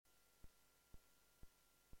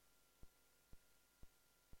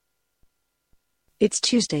It's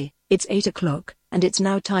Tuesday, it's 8 o'clock, and it's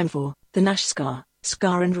now time for the Nash Ska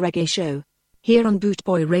and Reggae Show, here on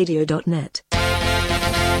bootboyradio.net.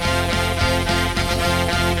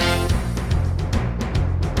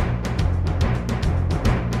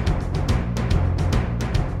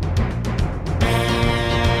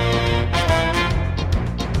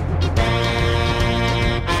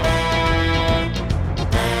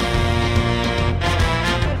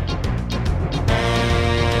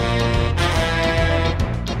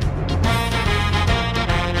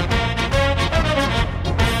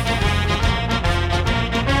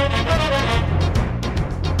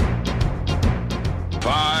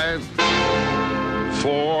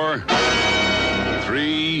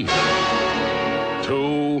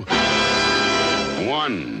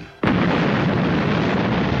 1.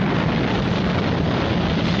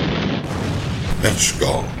 Let's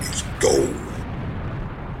go. Let's go.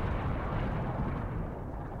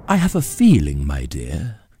 I have a feeling, my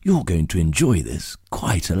dear, you're going to enjoy this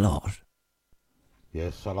quite a lot.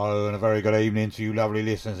 Yes, hello and a very good evening to you lovely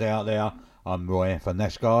listeners out there. I'm Roy for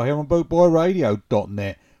Nashgar here on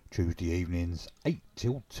bootboyradio.net. Tuesday evenings 8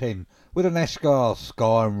 till 10 with a Nashgar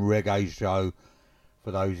Ska and Reggae Show. For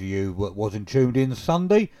those of you that wasn't tuned in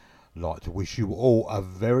Sunday, I'd like to wish you all a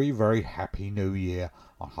very, very happy new year.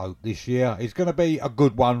 I hope this year is going to be a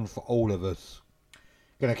good one for all of us.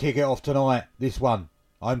 Going to kick it off tonight, this one,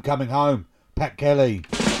 I'm Coming Home, Pat Kelly.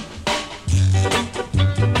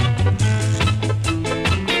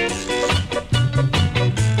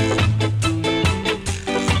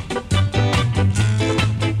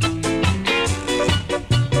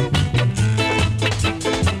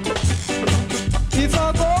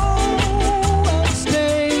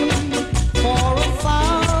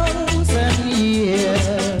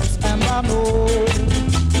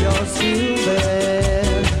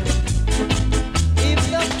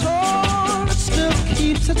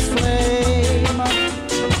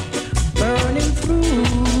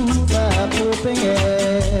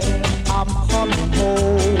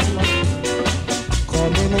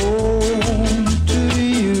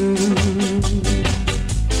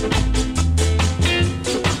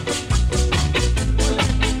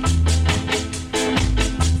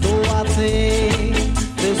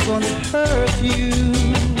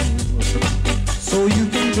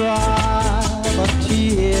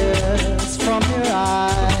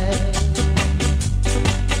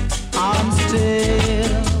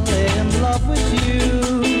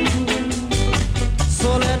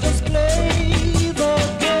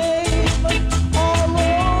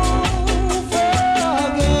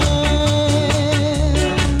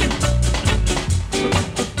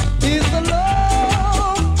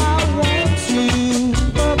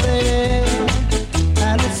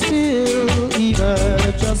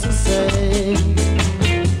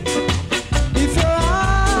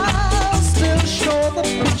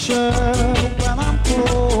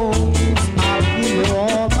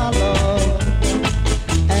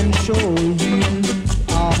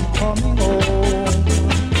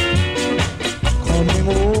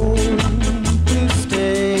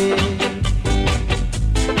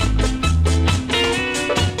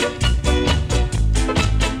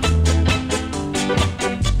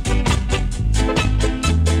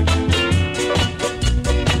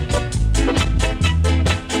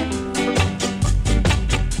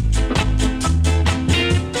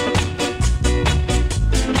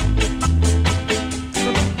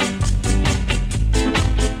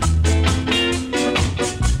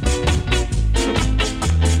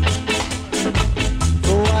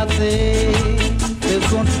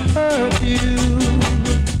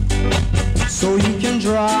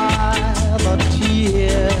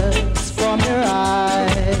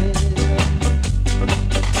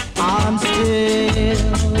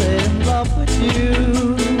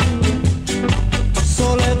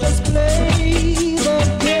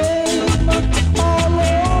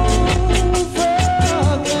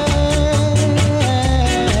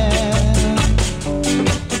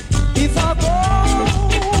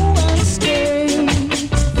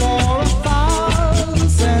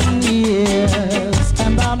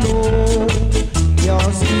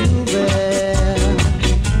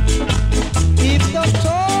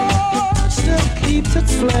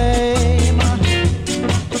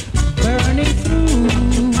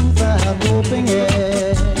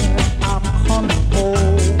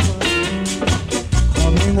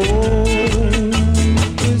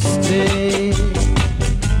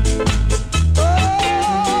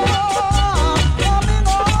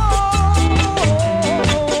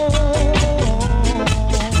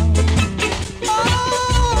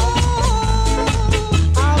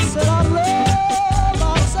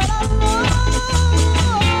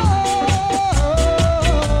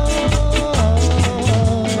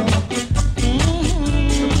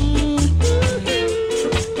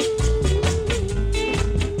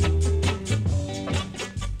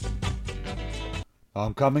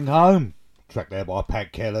 I'm Coming Home, track there by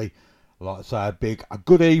Pat Kelly. I'd like to say a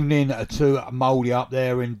good evening to Mouldy up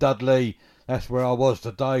there in Dudley. That's where I was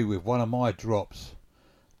today with one of my drops,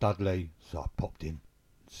 Dudley. So I popped in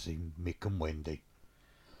to see Mick and Wendy.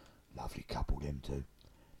 Lovely couple, them two.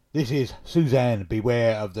 This is Suzanne,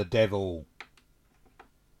 Beware of the Devil.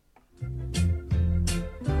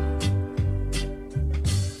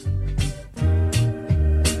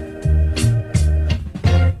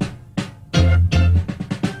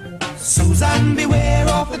 Susan, beware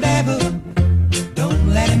of the devil. Don't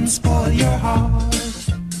let him spoil your heart.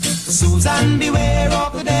 Susan, beware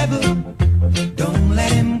of the devil. Don't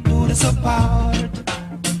let him put us apart.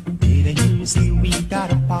 Did you say we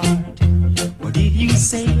got apart? Or did you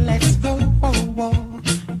say let's go for a walk?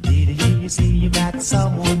 Did you say you got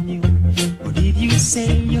someone new? Or did you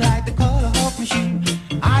say you like the color of my shoe?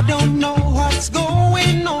 I don't know what's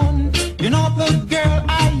going on. You're not the girl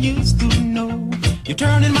I used to know. You're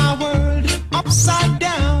turning my world upside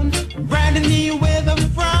down, branding me with a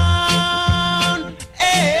frown.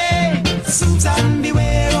 Hey, Susan,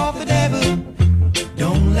 beware of the devil.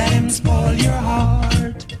 Don't let him spoil your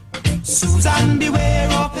heart. Susan, beware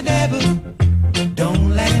of the devil.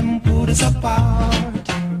 Don't let him put us apart.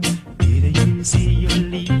 Did you say you're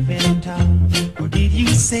leaving town? Or did you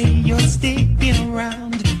say you're sticking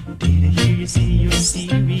around? Did you say you're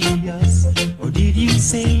serious? Or did you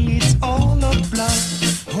say it's all a bluff?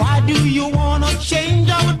 Why do you wanna change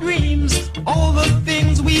our dreams? All the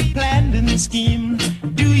things we planned and schemed.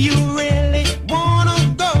 Do you really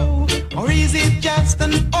wanna go? Or is it just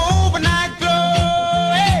an overnight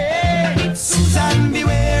glow? Hey, Susan,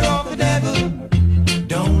 beware of the devil.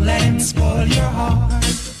 Don't let him spoil your heart.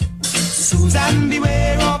 Susan,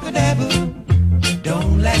 beware of the devil.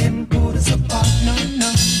 Don't let him put us apart. No,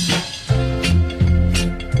 no.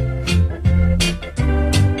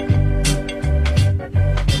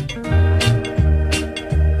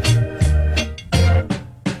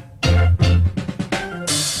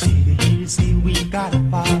 Got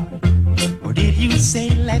apart, or did you say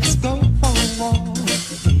let's go for a walk?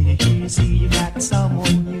 Did you say you got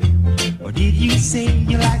someone new, or did you say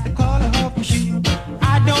you like the color of my shoe?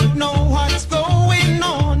 I don't know what's going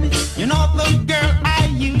on. You're not the girl I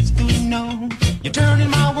used to know. You're turning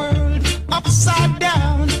my world upside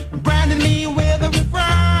down, branding me with a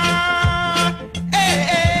frown. Hey,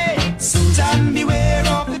 hey, Susan, beware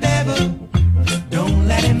of the devil. Don't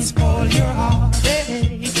let him spoil your heart.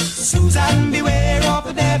 Hey, Susan, beware of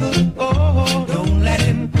the devil. Oh, don't let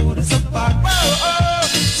him put us apart. Oh,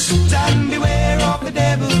 Susan, beware of the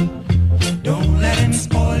devil. Don't let him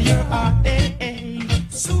spoil your heart. Hey, hey.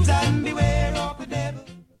 Susan, beware of the devil.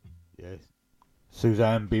 Yes,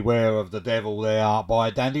 Suzanne, Beware of the Devil there by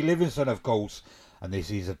Dandy Livingston, of course. And this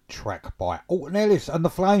is a track by Alton Ellis and the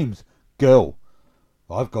Flames. Girl,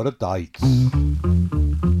 I've got a date.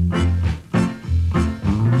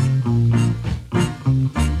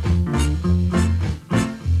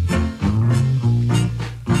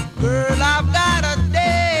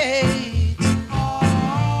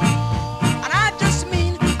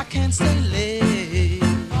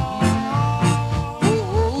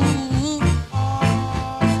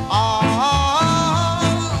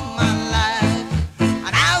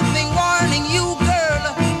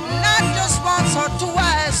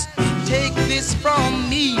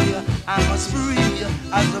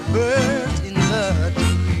 As a bird in the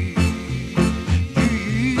tree.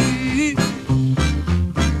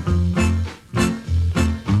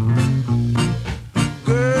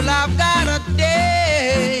 Girl, I've got a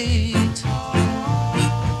date,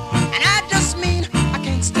 and I just mean I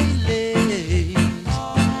can't stay late.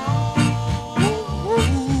 Ooh,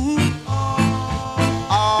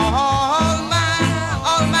 all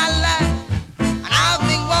my life, and I've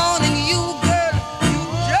been wanting you, girl. You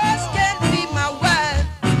just can't be my wife.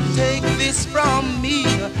 Take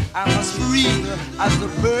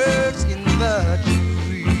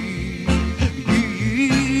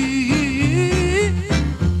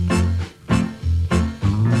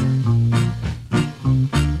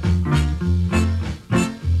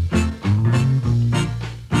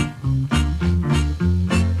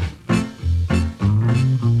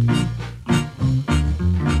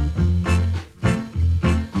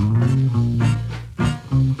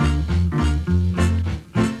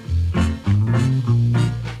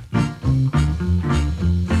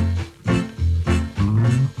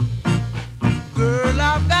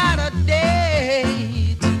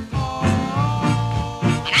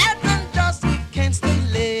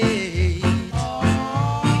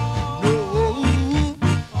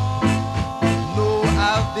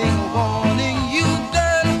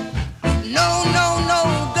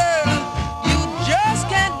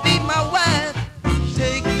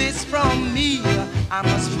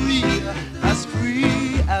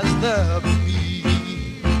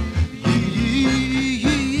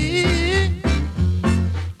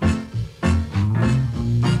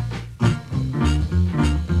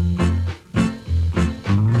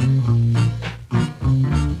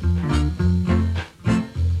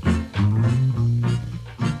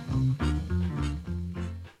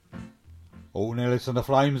Alton Ellis and the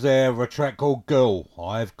Flames there with a track called Girl,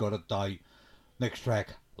 I've Got a Date. Next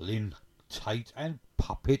track, Lynn Tate and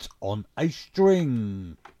Puppet on a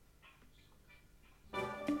String.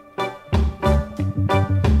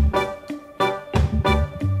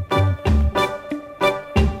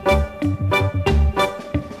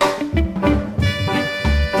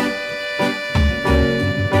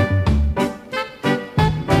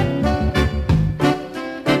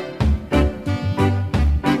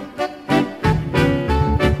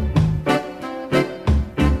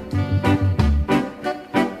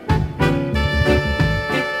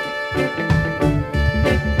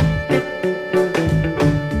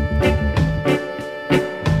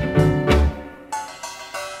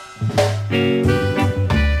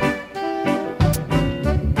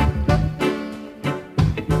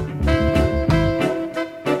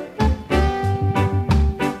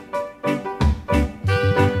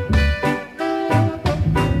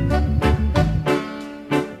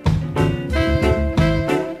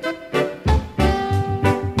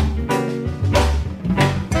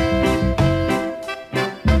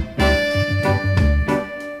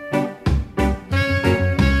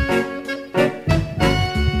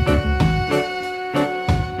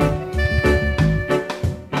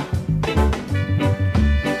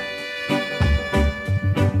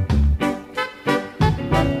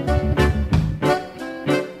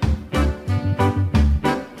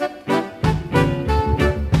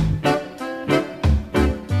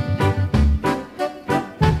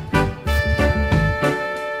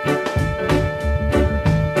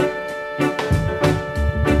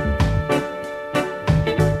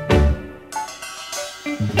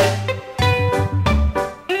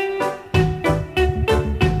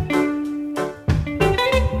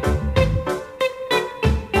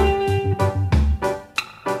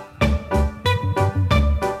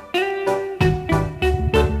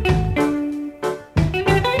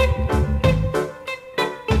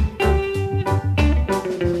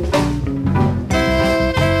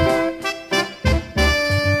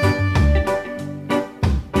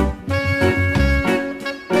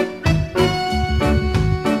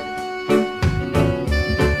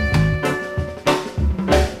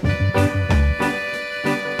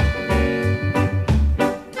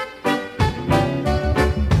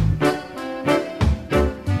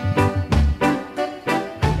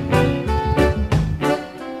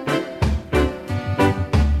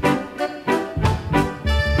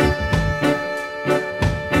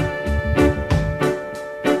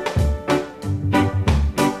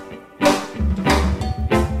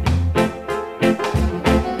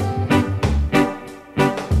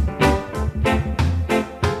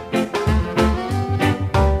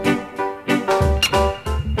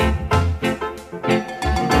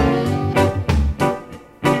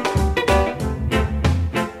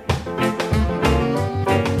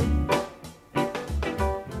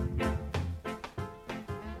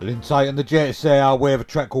 Lynn Tate and the Jets there. We have a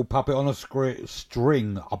track called Puppet on a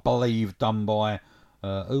String, I believe, done by,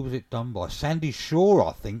 who was it done by? Sandy Shaw,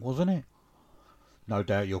 I think, wasn't it? No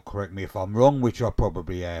doubt you'll correct me if I'm wrong, which I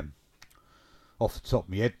probably am. Off the top of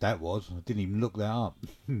my head, that was. I didn't even look that up.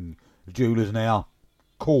 The Jewelers now.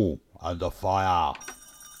 Cool Under Fire.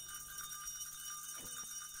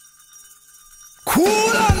 Cool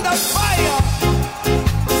Under Fire.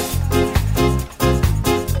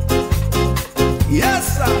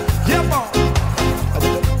 Yes, sir. Yeah, man.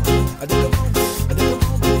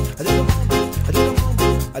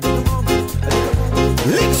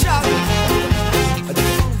 Lick shot.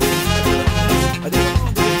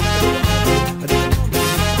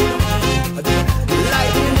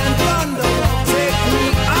 Lightning and thunder, take me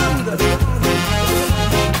under.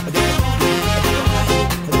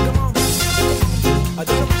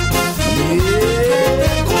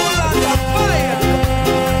 Yeah, cool under fire.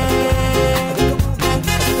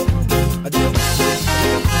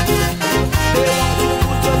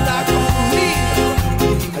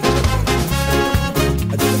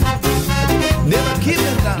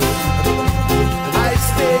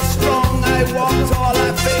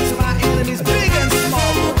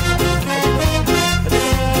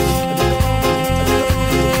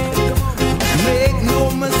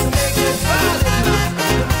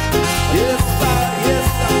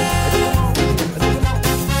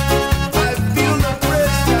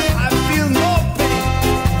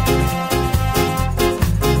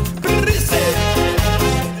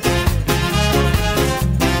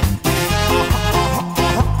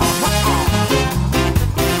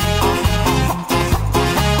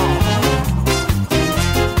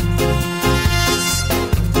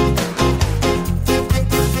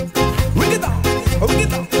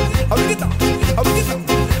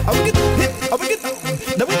 Hit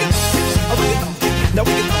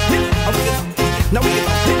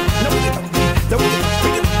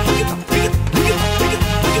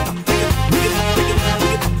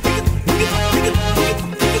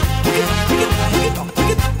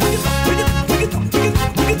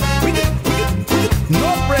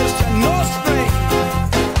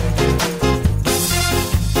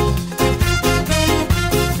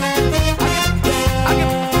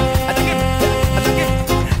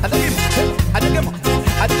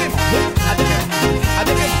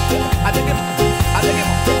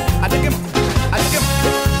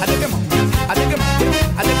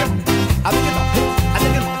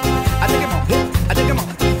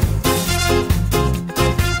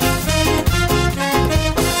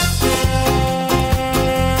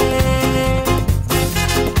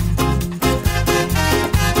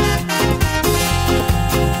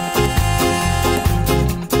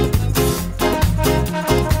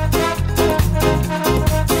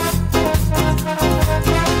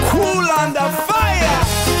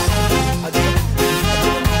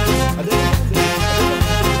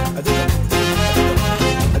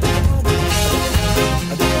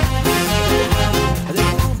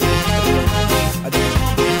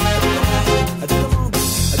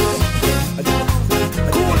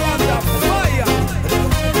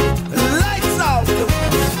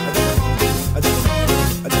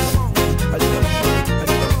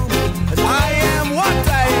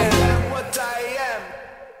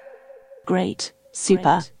great,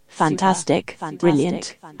 super, fantastic,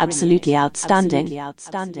 brilliant, absolutely outstanding.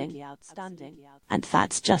 And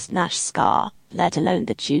that's just Nash Ska, let alone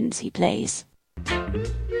the tunes he plays.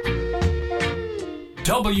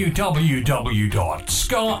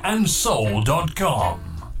 www.scarandsoul.com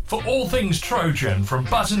for all things Trojan, from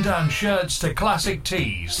button-down shirts to classic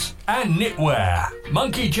tees and knitwear,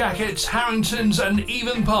 monkey jackets, Harringtons and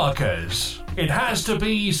even Parkers. It has to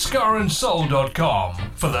be scarandsoul.com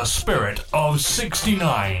for the spirit of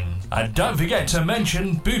 69. And don't forget to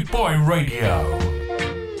mention Boot Boy Radio.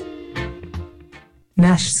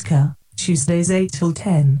 Nash Ska, Tuesdays 8 till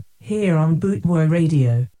 10, here on Boot Boy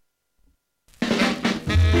Radio.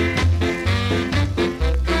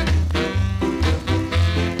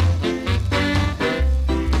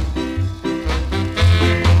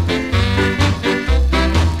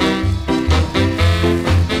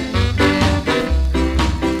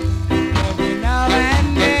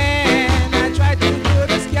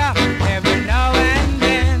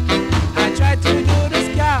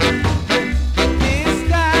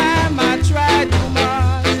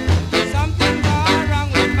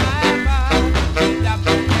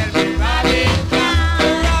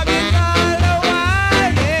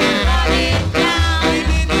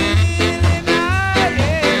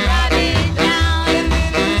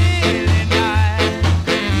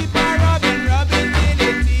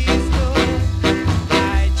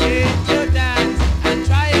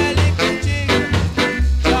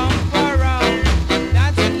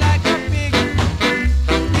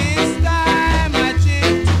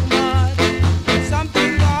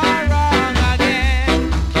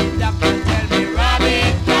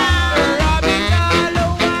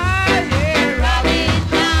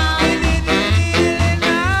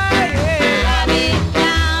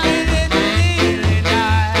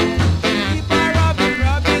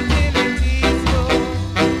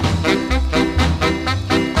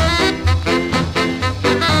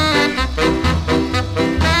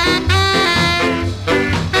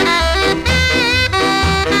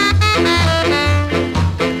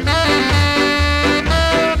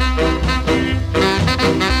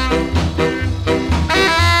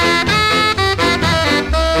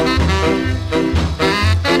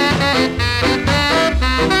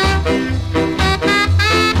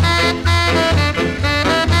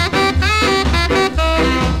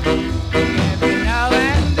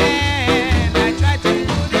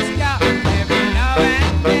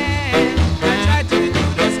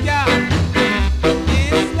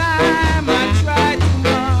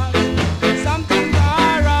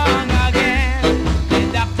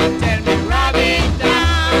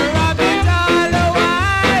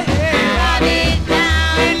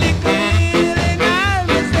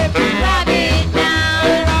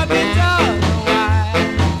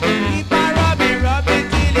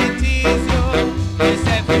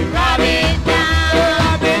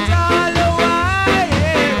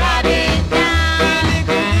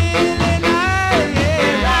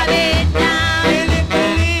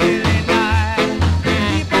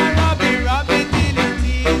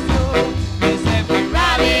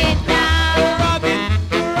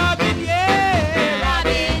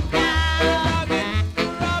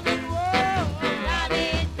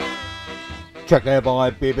 Track there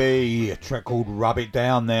by Bibby, a track called Rub It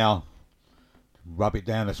Down now. Rub it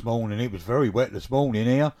down this morning. It was very wet this morning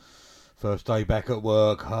here. First day back at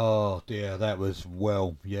work. Oh dear, that was,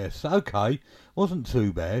 well, yes, okay. Wasn't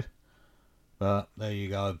too bad. But there you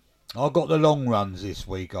go. I got the long runs this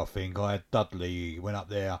week, I think. I had Dudley, went up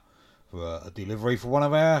there for a delivery for one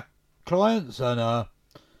of our clients and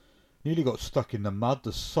nearly got stuck in the mud.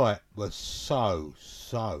 The site was so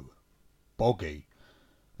boggy.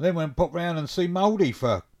 And then went pop round and see Mouldy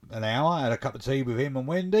for an hour. Had a cup of tea with him and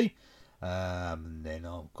Wendy. And then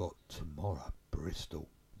I've got tomorrow, Bristol.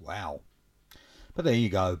 Wow. But there you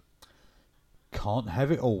go. Can't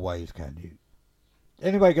have it always, can you?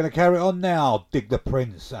 Anyway, going to carry on now. Dig the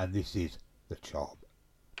Prince, and this is The Job.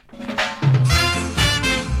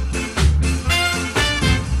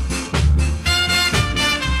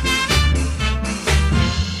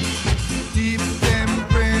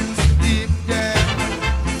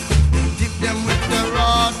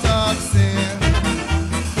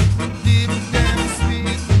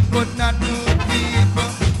 Not new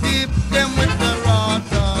people, dip them with the rod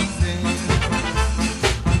of sin.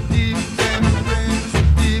 Dip them, friends,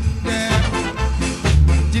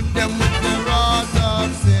 dip them with the rod of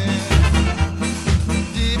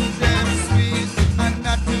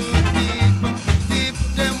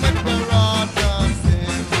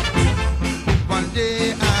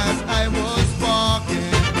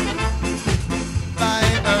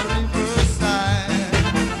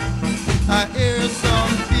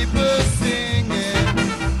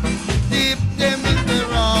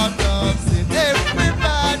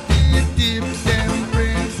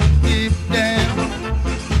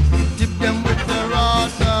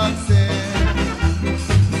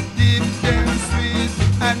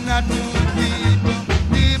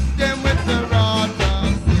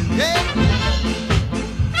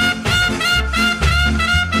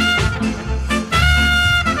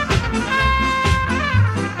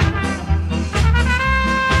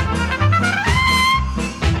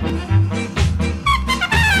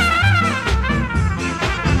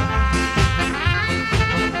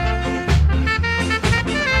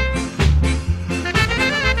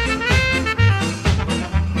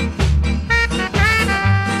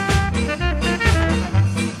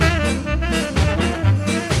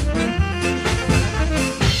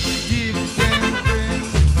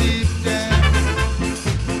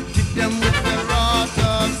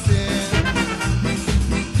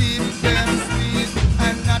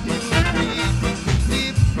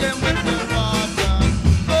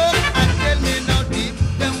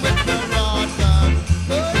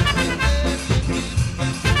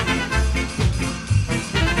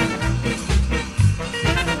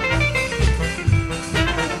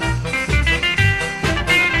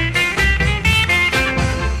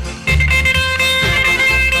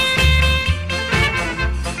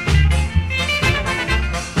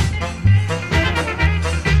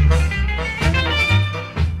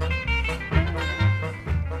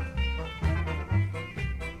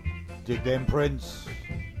Prince,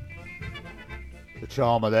 the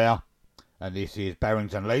charmer there, and this is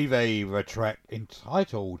Barrington Levy with a track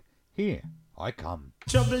entitled Here I Come.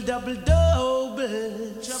 Trouble double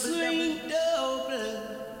double, swing double.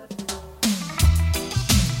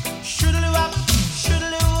 Shoodle up,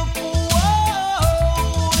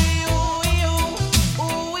 whoa, you,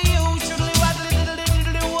 shoodle up, little,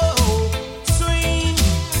 whoa, swing.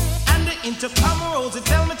 And the intercom Rosie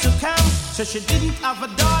tell me to come. So she didn't have a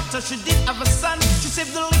daughter, she did have a son. She said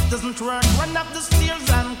the lift doesn't run up the stairs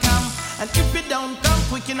and come. And if you don't come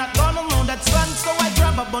quick, you're not gonna know that son. So I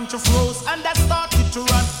grab a bunch of rose and I started to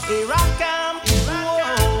run. Here I come,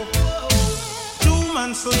 whoa. 2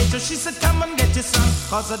 months later, she said, come and get your son.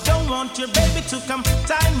 Cause I don't want your baby to come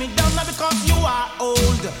tie me down. Now because you are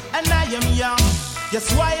old and I am young. Yes,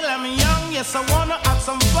 while I'm young, yes, I wanna have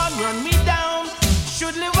some fun. Run me down.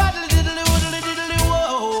 Should live waddle diddly woodly diddly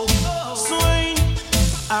whoa. Swing.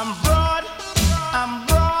 I'm broad, I'm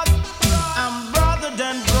broader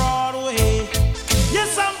than Broadway.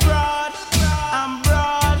 Yes, I'm broad,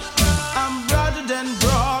 I'm broader than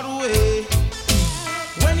Broadway.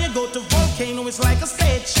 When you go to Volcano, it's like a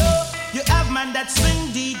stage show. You have man that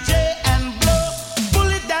swing, DJ and blow. Pull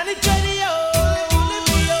it down, it's ready, yo.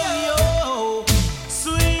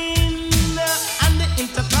 Swing. And the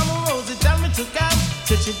intercom Rosie tell me to come.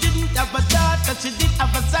 Said she didn't have a daughter, she did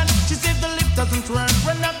have a son. She said the lift doesn't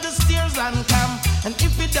run up the stairs and come. And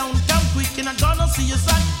if you don't come quick, you're not gonna see your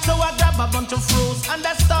son. So I grab a bunch of rose and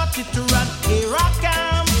I started to run. Here I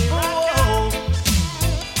come, whoa.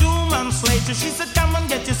 2 months later, she said, come and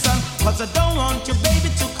get your son. Cause I don't want your baby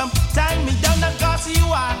to come tie me down. Cause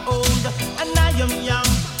you are old and I am young.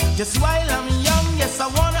 Just while I'm young, yes, I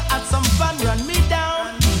wanna have some fun. Run me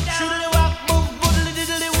down. Shoodly walk, boop, boodly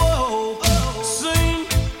diddly whoa. Swing.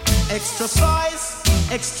 Extra size,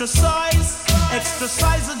 extra size, extra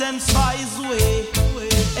size than size way.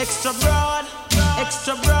 Extra broad,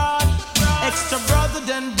 extra broad, extra broader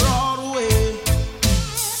than Broadway.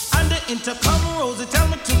 And the intercom Rosie tell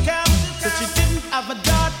me to come. So she didn't have a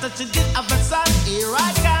daughter, she did have a son. Here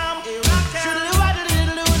I come. Shoodly waddle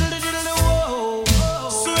diddly woodly diddly whoa.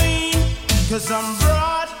 Swing. Cause I'm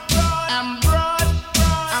broad, I'm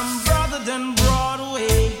broader than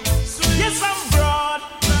Broadway. Yes, I'm broad,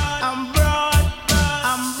 I'm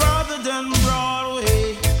broader than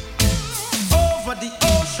Broadway. Over the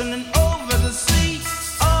ocean and over the sea,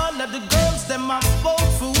 all of the girls them are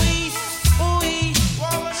vote for we. We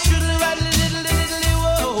should little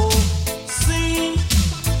whoa. Sing.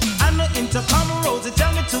 And the intercom Rosie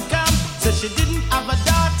tell me to come. Said she didn't have a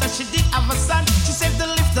daughter, she did have a son. She said the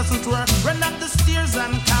lift doesn't work, run up the stairs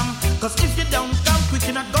and come. Cause if you don't come quick,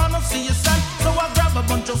 you're not gonna see your son. So I grab a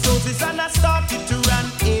bunch of roses and I started to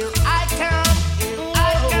run. Here I come,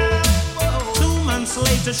 I come. 2 months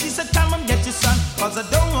later, she said, come and get your son. Cause I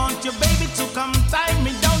don't want your baby to come tie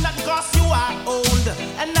me down. Not cause you are old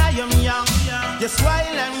and I am young. Yes,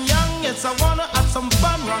 while I'm young, yes, I wanna have some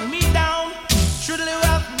fun. Run me down. Shoodly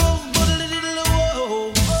walk, boop, boodly diddly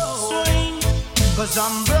whoa. Swing. Cause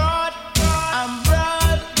I'm broad, I'm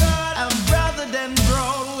broader than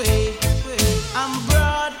Broadway. I'm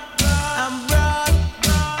broad, I'm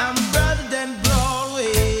broader than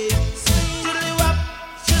Broadway. Shoodly wop,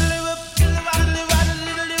 shoodly wop, shoodly wop,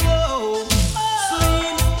 diddly whoa.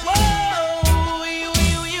 Swing, whoa, you,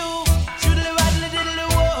 shoodly wop, diddly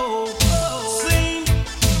whoa. Swing,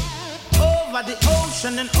 over the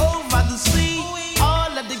ocean and over the sea,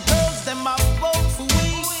 all of the girls them are vote for we.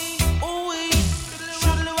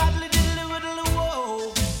 Shoodly wop, diddly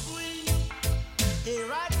whoa.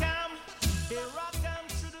 Here I come,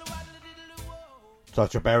 shoodly wop, diddly whoa.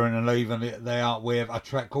 Such a Barrington leaving it there with a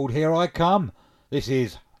track called Here I Come. This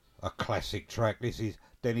is a classic track. This is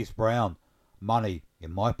Dennis Brown, Money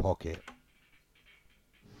in My Pocket.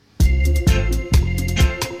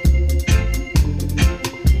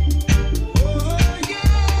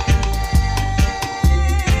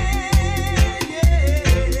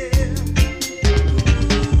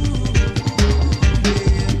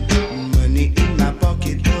 Money in my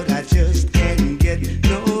pocket, but I just can't get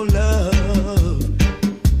no love.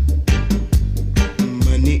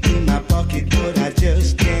 Money in my pocket, but I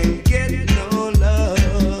just can't get no love.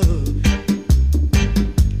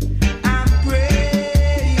 I'm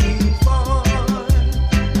praying for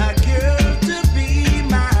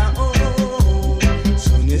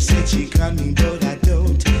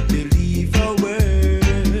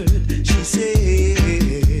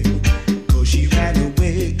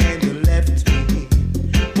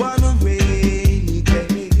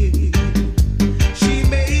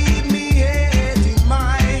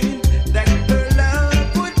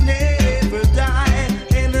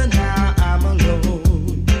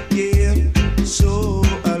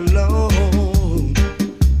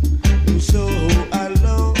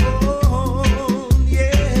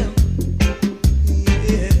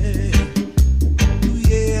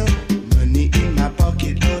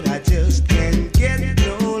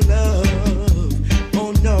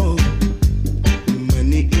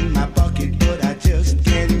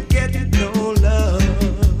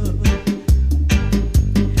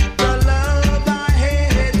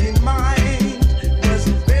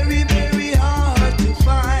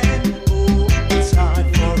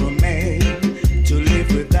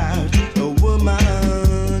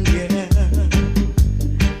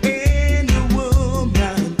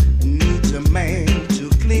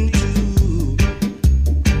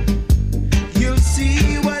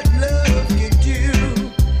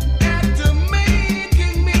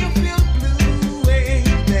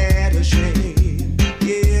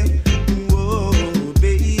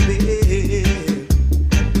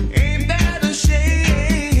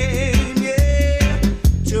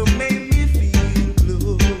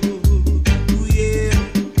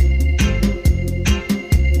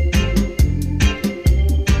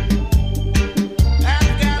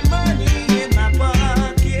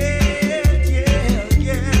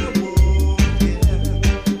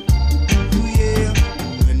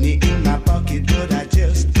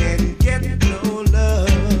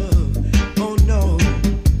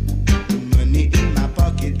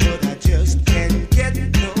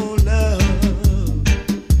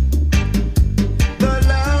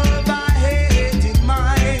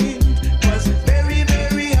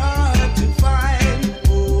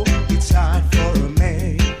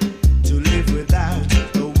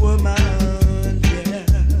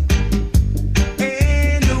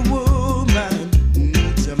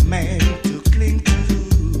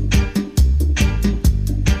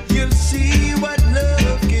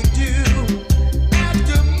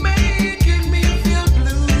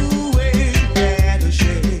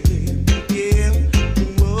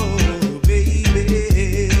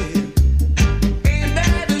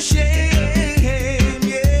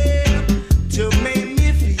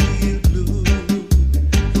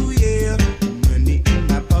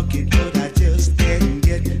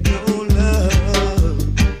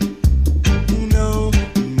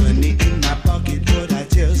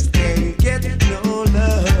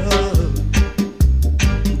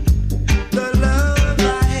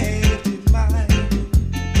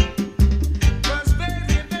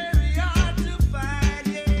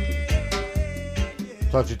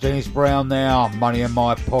such as Dennis Brown now, Money in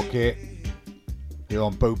My Pocket, here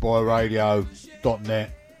on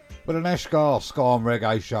bootboyradio.net with a NASCAR Ska and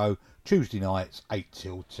Reggae show, Tuesday nights 8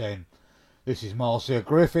 till 10. This is Marcia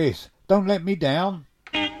Griffiths, Don't Let Me Down.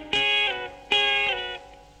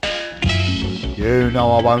 You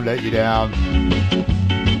know I won't let you down.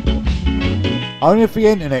 Only if the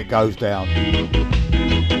internet goes down.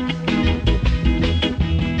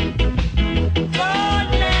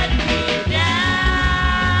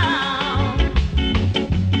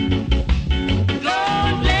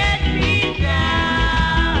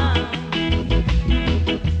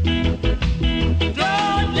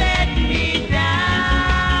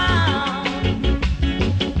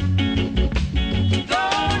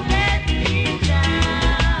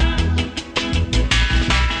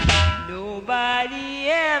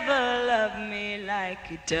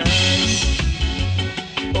 Does.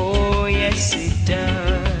 Oh yes it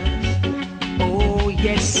does. Oh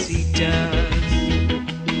yes it does.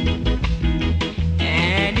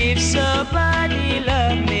 And if somebody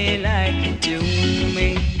love me like you do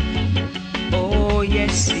me, oh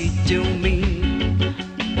yes it do me.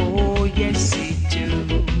 Oh yes it do.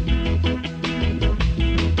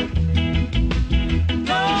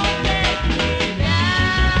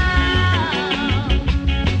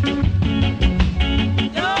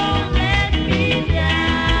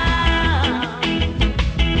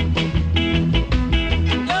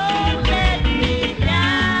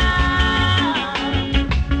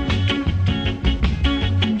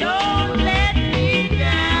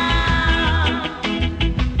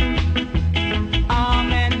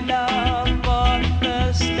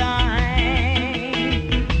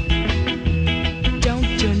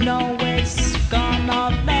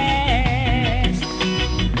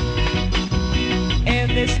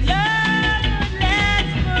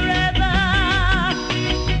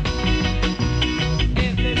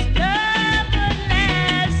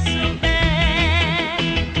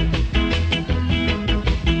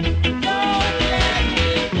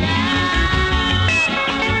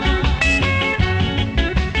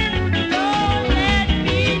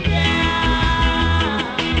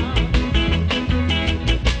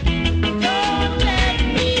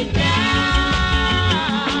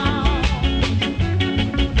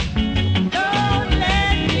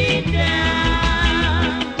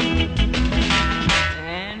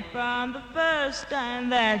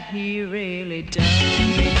 He really dug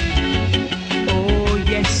me. Oh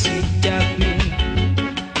yes, he dug me.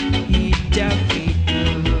 He dug me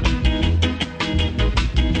good.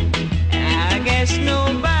 I guess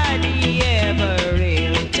nobody ever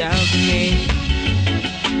really dug me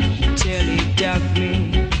till he dug me.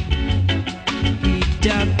 He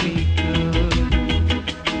dug me good.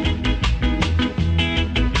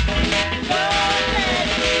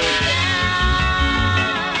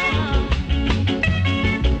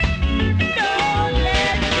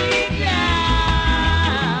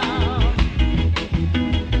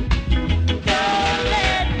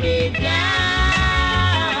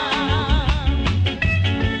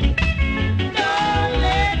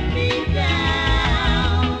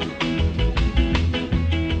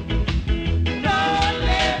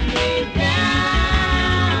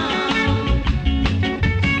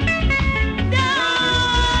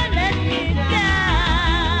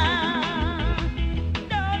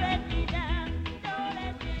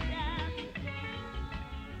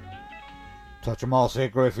 Touch of Marcia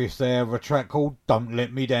Griffiths there with a track called Don't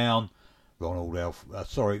Let Me Down. Ronald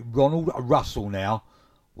Russell now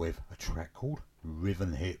with a track called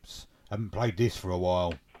Riven Hips. Haven't played this for a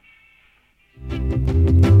while.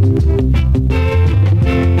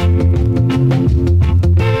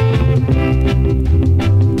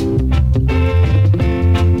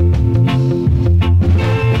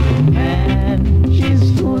 Man,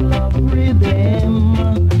 she's full of rhythm.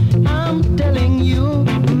 I'm telling you,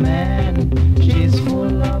 man, she's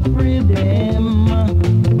full of rhythm.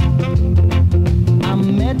 I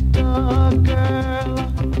met a girl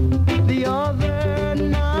the other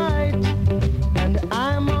night, and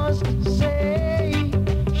I must say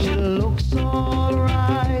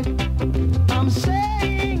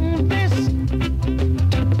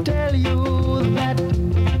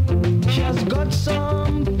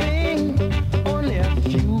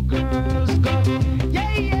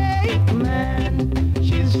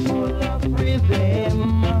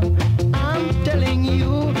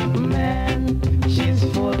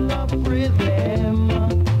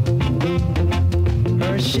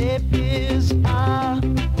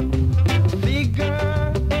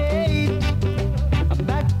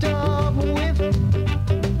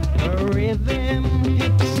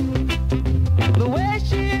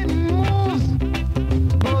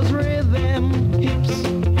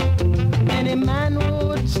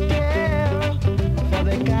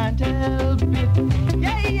beat.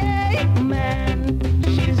 Yeah, yeah, man,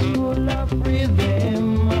 she's full of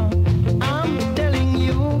rhythm. I'm telling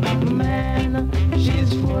you, man,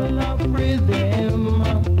 she's full of rhythm.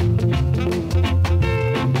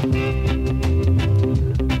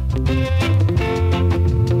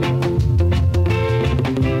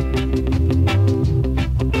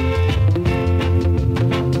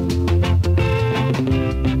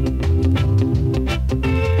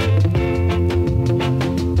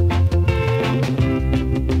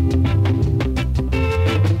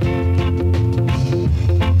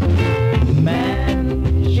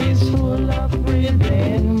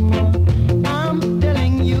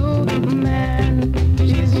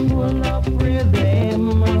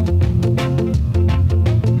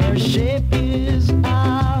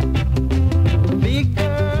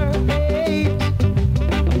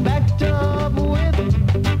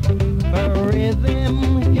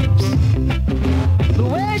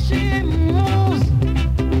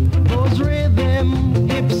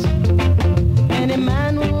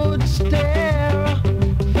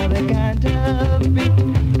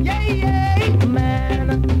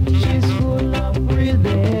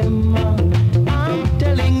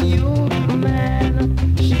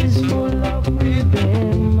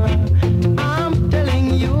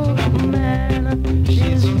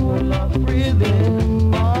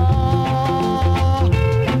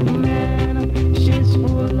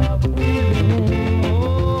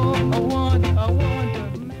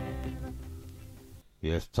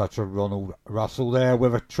 Touch of Ronald Russell there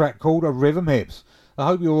with a track called A Rhythm Hips. I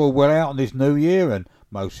hope you're all well out on this new year, and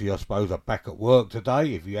most of you, I suppose, are back at work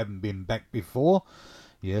today if you haven't been back before.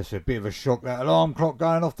 Yes, a bit of a shock, that alarm clock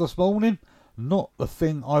going off this morning. Not the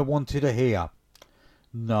thing I wanted to hear.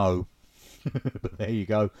 No. But there you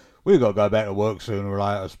go. We've got to go back to work sooner or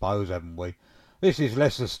later, I suppose, haven't we? This is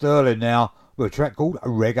Lester Sterling now with a track called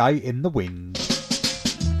Reggae in the Wind.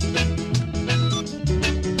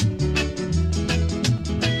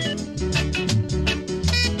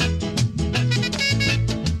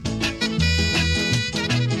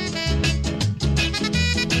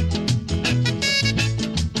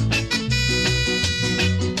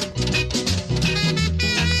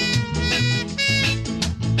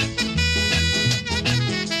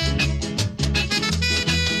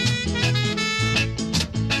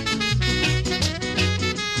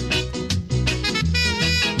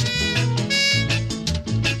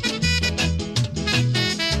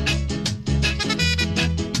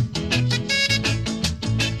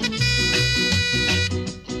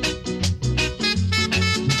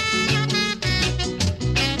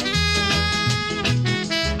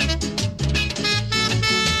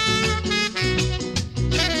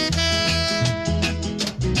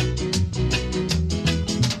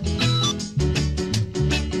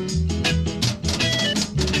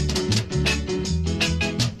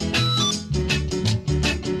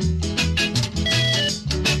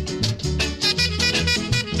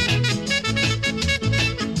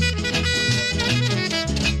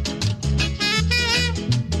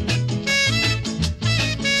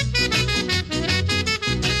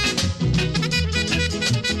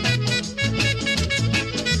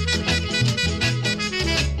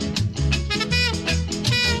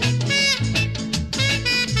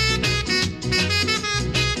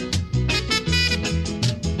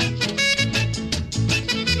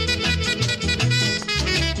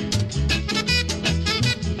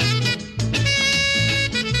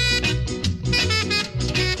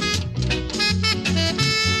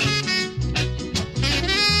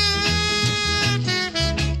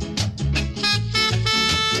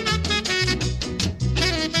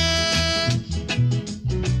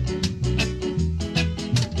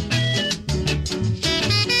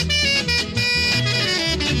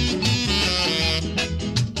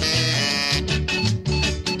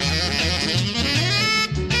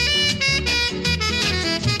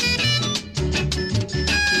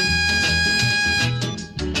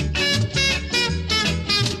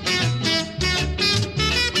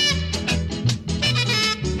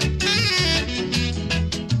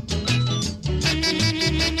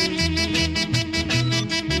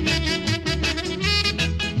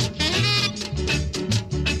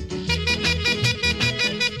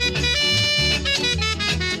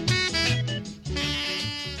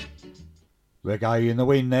 Reggae in the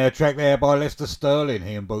Wind there, track there by Lester Sterling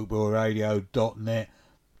here on bootboyradio.net.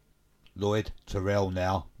 Lloyd Terrell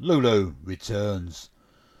now. Lulu returns.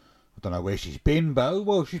 I don't know where she's been, but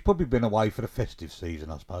well, she's probably been away for the festive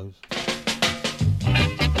season, I suppose.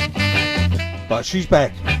 But she's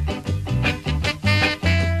back.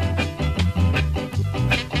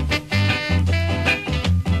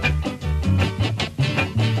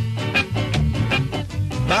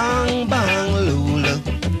 bang bang Lulu.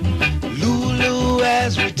 Lulu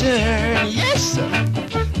has returned, yes sir.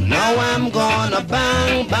 Now I'm gonna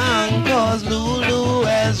bang bang, cause Lulu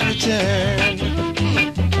has returned.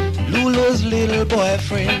 Lulu's little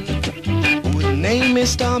boyfriend, whose name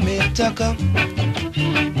is Tommy Tucker.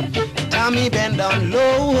 Tommy bent down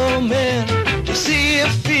low, man, to see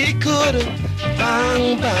if he could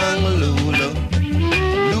bang bang Lulu.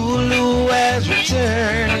 Lulu has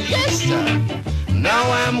returned, yes sir.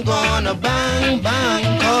 Now I'm gonna bang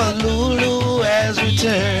bang, cause Lulu has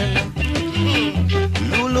returned.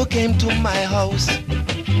 Lulu came to my house,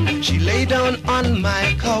 she lay down on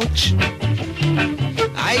my couch.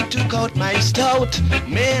 I took out my stout,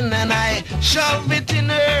 man, and I shoved it in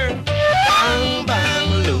her. Bang bang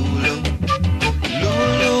Lulu.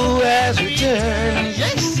 Lulu has returned,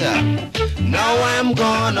 yes sir. Now I'm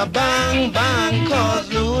gonna bang bang, cause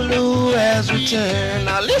Lulu has returned.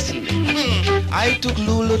 Now listen, I took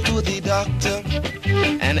Lulu to the doctor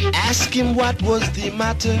and asked him what was the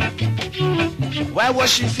matter. Why was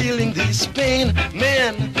she feeling this pain?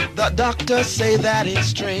 Man, the doctor say that it's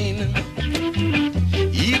strain.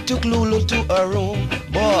 He took Lulu to a room,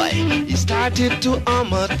 boy, he started to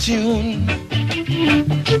hum a tune.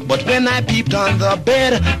 But when I peeped on the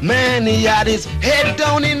bed, man, he had his head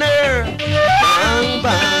down in her. Bang,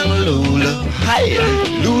 bang, Lulu. Hi,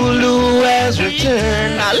 Lulu has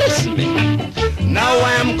returned. Now listen me. Now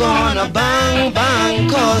I'm gonna bang, bang,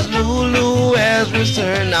 cause Lulu has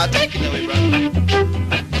returned. Now take it away, brother.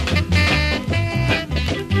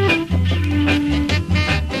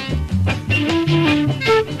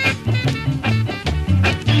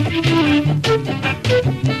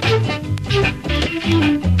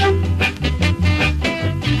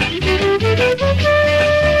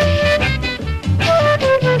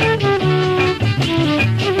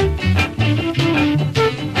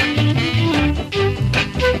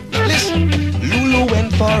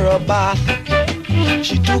 For a bath,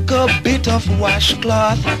 she took a bit of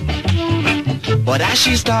washcloth, but as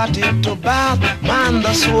she started to bath, man,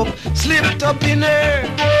 the soap slipped up in her.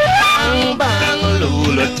 Bang bang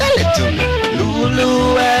Lulu, tell it to me.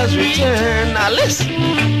 Lulu has returned. Now listen,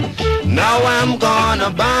 now I'm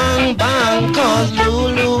gonna bang bang, cause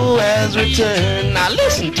Lulu has returned. Now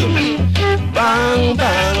listen to me. Bang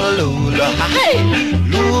bang Lulu, hey,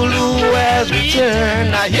 Lulu has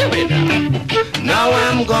returned. Now hear me now. Now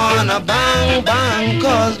I'm gonna bang bang,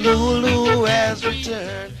 cause Lulu has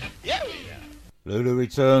returned. Yeah, Lulu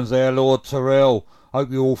returns there, Lord Terrell.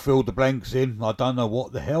 Hope you all filled the blanks in. I don't know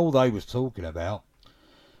what the hell they was talking about.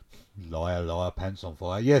 Liar, liar, pants on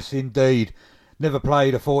fire. Yes, indeed. Never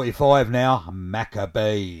played a 45 now.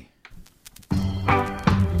 Maccabee.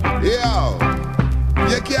 Yo,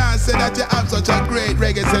 you can't say that you have such a great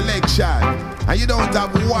reggae selection and you don't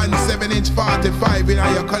have 1 7-inch 45 in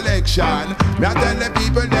your collection. Me I tell the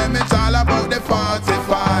people them it's all about the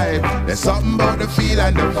 45. There's something about the feel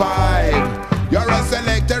and the vibe. You're a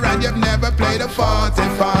selector and you've never played a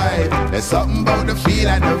 45. There's something about the feel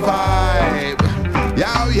and the vibe.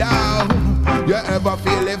 Yow, yow. You ever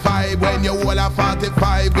feel the vibe when you hold a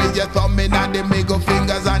 45 with your thumb in and the middle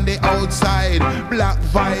fingers on the outside? Black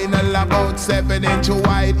vinyl about 7-inch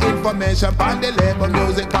wide. Information on the label,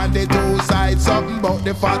 music on the 2 sides. Something about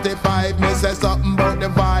the 45, me say something about the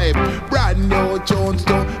vibe. Brand new tunes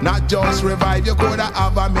too, not just revive. You coulda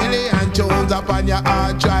have 1,000,000 tunes up on your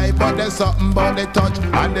hard drive, but there's something about the touch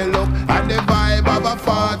and the look and the vibe of a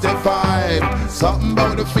 45. Something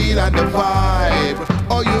about the feel and the vibe.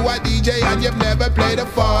 Oh, you a DJ and you've never played a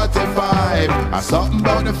 45. Something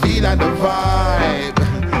about the feel and the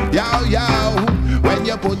vibe. Yow, yow. When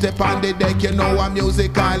you put it on the deck, you know a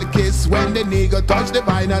musical kiss. When the nigga touch the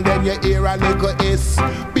vinyl, then you hear a little hiss.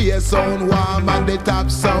 Bass sound warm and the top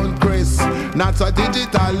sound crisp. Not so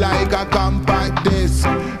digital like a compact disc.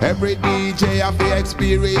 Every DJ have to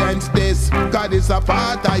experience this, cause it's a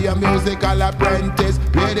part of your musical apprentice.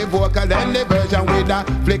 Play the vocal, then the version with a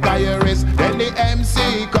flick of your wrist. Then the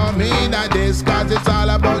MC come in at this, cause it's all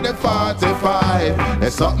about the 45.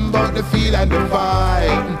 There's something about the feel and the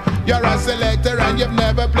vibe. You're a selector and you've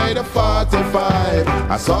never played a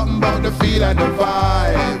 45. Something about the feel and the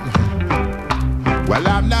vibe. Well,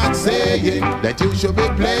 I'm not saying that you should be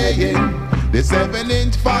playing the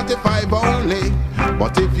 7-inch 45 only,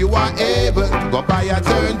 but if you are able, go buy a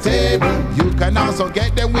turntable. You can also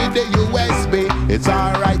get them with the USB. It's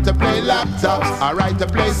alright to play laptops, alright to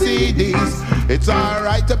play CDs. It's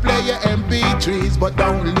alright to play your MP3s, but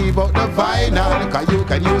don't leave out the vinyl, cause you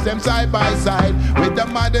can use them side by side with the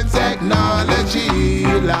modern technology.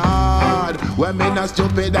 Lord hard. When me not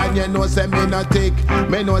stupid and you know say me not tick.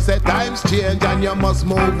 Me know say times change and you must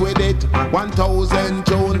move with it. 1,000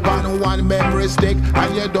 tune on one memory stick,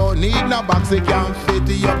 and you don't need no box, it can fit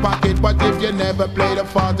in your pocket. But if you never played a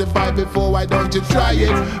 45 before, why don't you try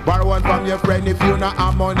it? Borrow one from your friend if you not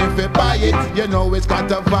have money if you buy it. You know it's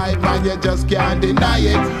got a vibe and you just can't deny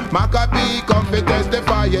it. Maccabee come to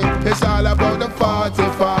testify it. It's all about the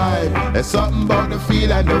 45. It's something about the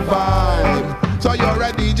feel and the vibe. So you're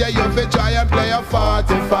a DJ, you fit try and play a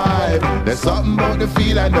 45. There's something about the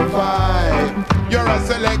feel and the vibe. You're a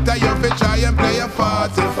selector, you fit try and play a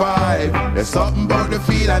 45. There's something about the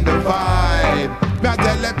feel and the vibe. Me I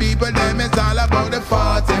tell the people them it's all about the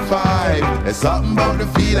 45. There's something about the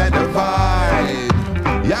feel and the vibe.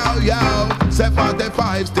 Yo, yo, say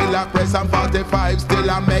 45 still a press and 45 still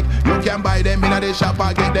a make. You can buy them in the shop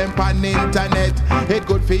or get them on internet. It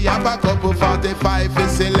good for you have a couple 45 to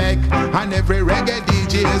select. And every reggae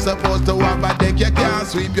DJ is supposed to have a deck. You can't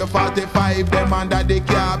sweep your 45 them under the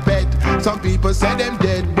carpet. Some people say them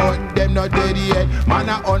dead but them not dead yet. Man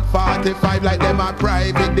a on 45 like them a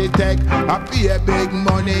private detect. I pay a big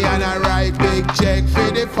money and I write big check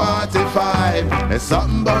for the 45. There's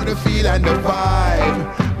something about the feel and the vibe.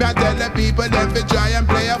 Me I tell the people them fi try and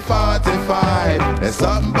play a 45. There's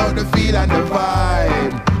something about the feel and the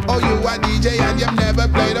vibe. Oh, you a DJ and you've never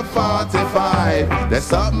played a 45. There's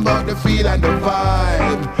something about the feel and the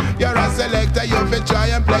vibe. You're a selector, you fi try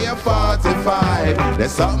and play a 45.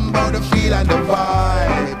 There's something about the feel and the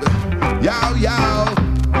vibe. Yo, yo.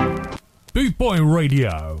 Bootboy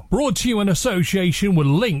Radio, brought to you in association with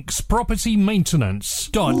Links Property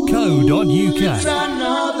Maintenance.co.uk.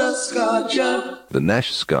 The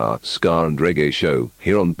Nash Ska and Reggae Show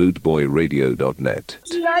here on bootboyradio.net.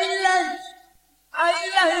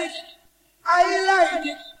 I like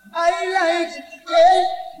it,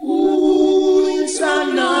 yeah. Ooh, it's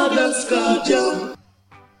another Ska.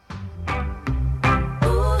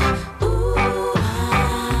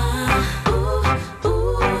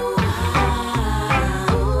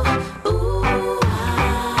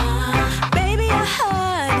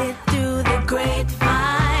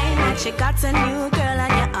 You got a new girl on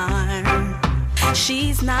your arm.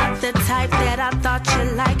 She's not the type that I thought you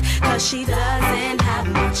liked, cause she doesn't have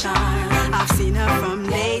no charm. I've seen her from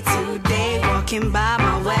day to day, walking by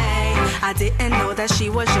my way. I didn't know that she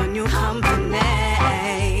was your new company.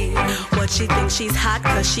 What she thinks she's hot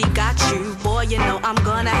cause she got you. Boy, you know I'm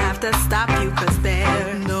gonna have to stop you, cause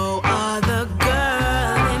there's no other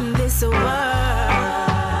girl in this world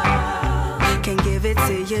can give it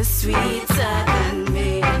to you sweeter than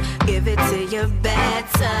me. Give it to you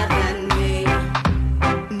better than me.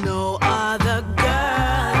 No other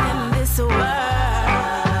girl in this world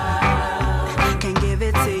can give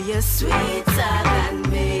it to you sweeter than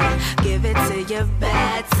me. Give it to you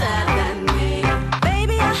better than me.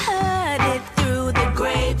 Baby, I heard it through the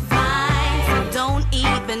grapevine, so don't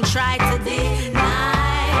even try to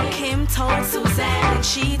deny. Kim told Suzanne and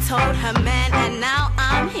she told her man, and now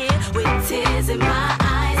I'm here with tears in my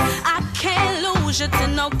eyes. I can't lose you to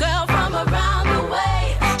no girl from around the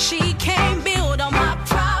way. She can't build on my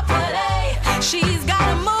property. She's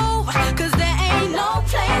gotta move, cause there ain't no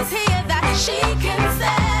place here that she can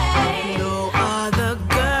stay. No other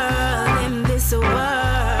girl in this world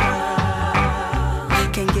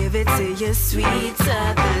can give it to you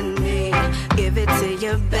sweeter than me. Give it to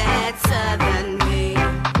you better than me.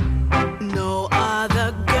 No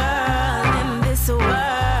other girl in this world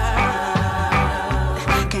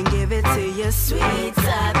can give it to you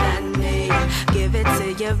sweeter than me. Give it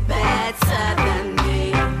to you better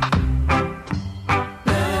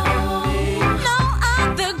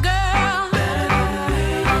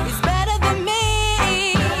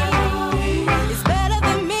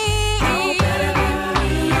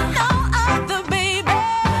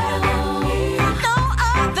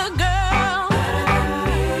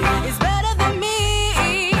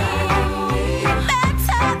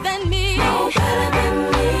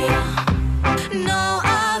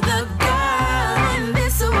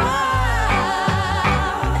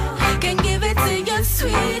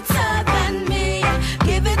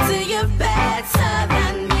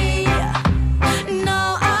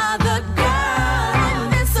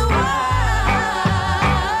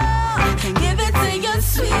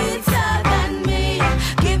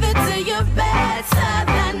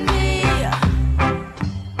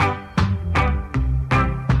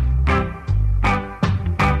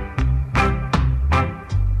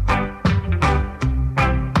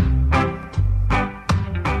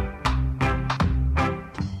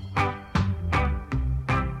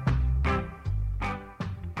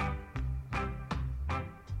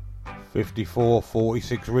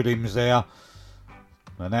 54-46 rhythms there.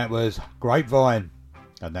 And that was Grapevine.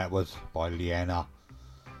 And that was by Leanna.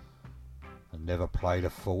 And never played a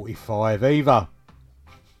 45 either.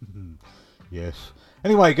 Yes.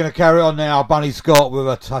 Anyway, going to carry on now. Bunny Scott with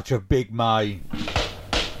a touch of Big May.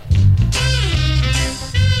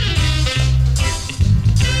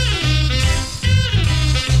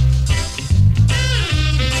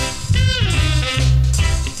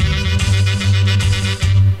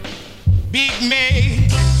 Big May,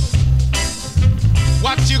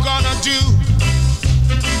 what you gonna do?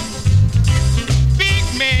 Big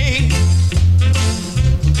May,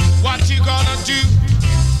 what you gonna do?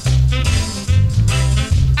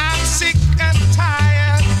 I'm sick and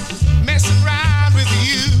tired messing around with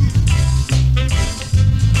you.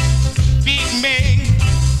 Big May,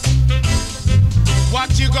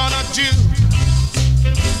 what you gonna do?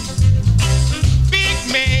 Big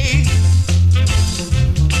May,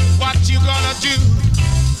 what you gonna do?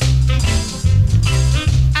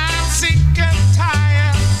 I'm sick and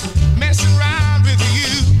tired messing around with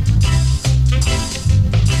you.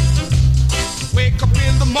 Wake up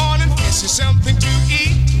in the morning, this is something to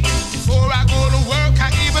eat. Before I go to work,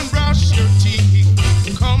 I even brush your teeth.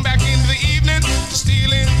 Come back in the evening,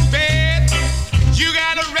 still in bed. You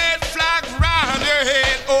got a red flag round your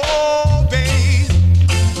head. Oh, babe,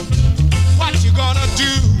 what you gonna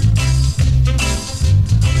do?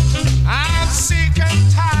 I'm sick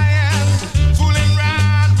and tired fooling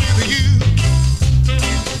around with you.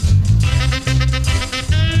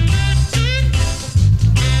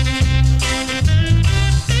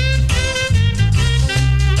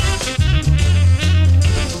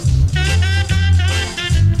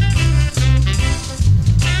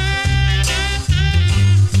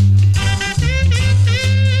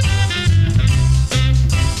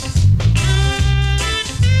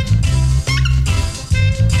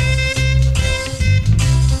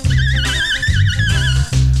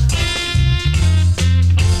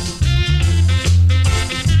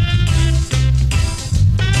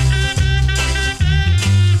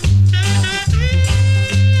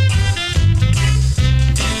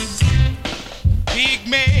 Big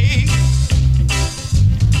May,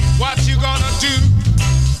 what you gonna do?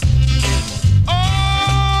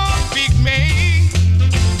 Oh, Big May,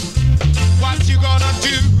 what you gonna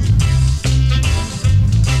do?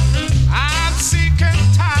 I'm sick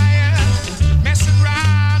and tired messing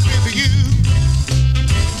around with you.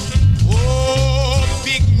 Oh,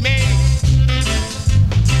 Big May,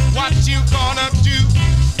 what you gonna do?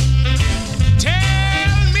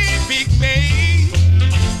 Tell me, Big May,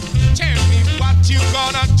 tell me what you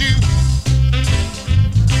gonna do?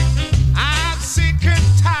 I'm sick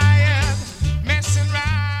and tired messing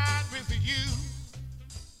around with you.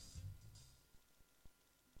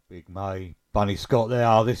 Big May, Bunny Scott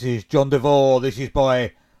there. This is John DeVore. This is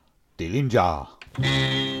by Dillinger.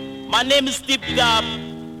 My name is Tip Top,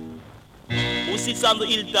 who sits on the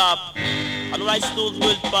hilltop and writes those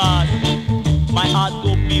world path. My heart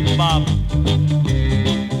go beep bop.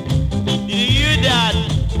 Did you hear that?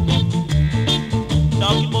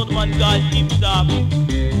 Talking about the man called Tip Top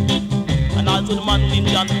and also the man named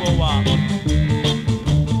John Power.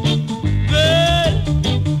 Girl,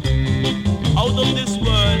 out of this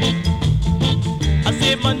world, I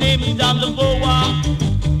say my name is John Power.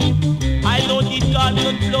 I don't eat garden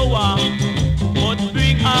and flower, but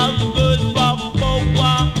bring all the girls from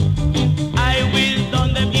Power. I will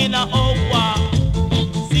turn them in a hour.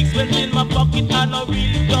 6 pence in my pocket and I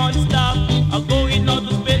really don't stop. I'm going out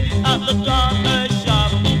to spend it at the corner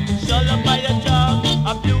shop. Shall I buy a job,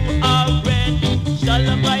 a blue or red? Shall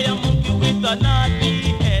I buy a monkey with a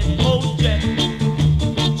naughty head? Oh, Jet,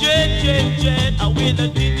 Jet, Jet, Jet, I will a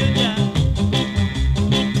DJ Jet.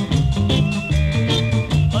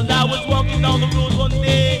 As I was walking down the road one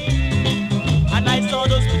day, and I saw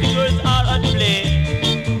those pretty girls out at play.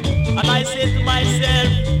 And I said to myself,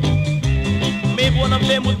 maybe one of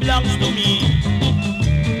them would belong to me.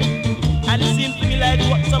 And it seemed to me like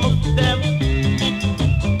what some of them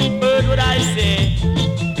heard what I say.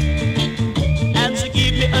 And she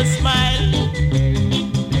gave me a smile,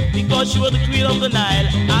 because she was the queen of the Nile.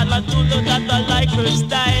 And I told her that I like her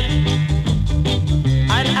style,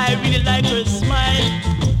 and I really like her smile.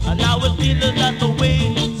 And I was feeling that the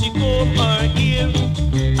way she comb her hair,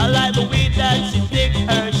 I like the way that she take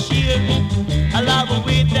her sheer, I like the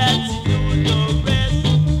way that she do the rest,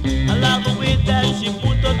 I like the way that she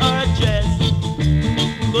put on her dress.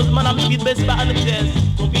 Cause man, I'm the best back on the chest,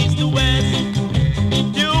 from east to west.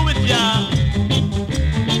 Do it, yeah.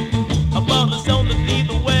 About the sound that lead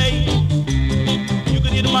the way. You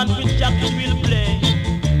can hear the man Prince Jack really play.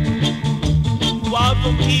 Wild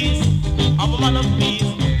from east man of peace.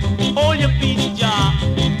 Hold your peace, Jah.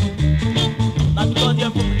 Not because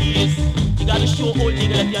you're from peace. You gotta show old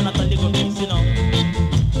nigga that you're not a nigga peace, you know.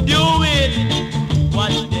 Do it.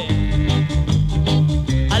 Watch them.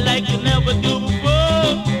 I like you never do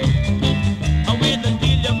before. I wait until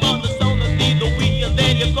you found the sound of the weed, and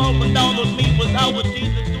then you come down with me was our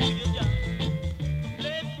Jesus do you, Jah.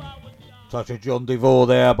 Such a John DeVore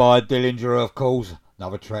there by Dillinger, of course.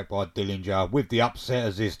 Another track by Dillinger with the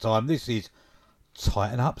Upsetters this time. This is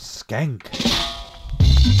Tighten Up Skank.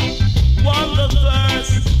 Wonder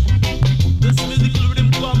first, this musical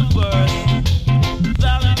rhythm come first.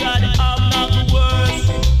 Thank God I'm not the worst.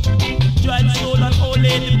 Try to soul and old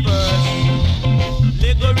lady first.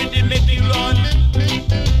 Lego rhythm make me run.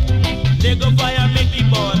 Lego fire make me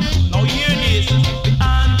burn. Now hear this.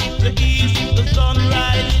 Beyond the east, the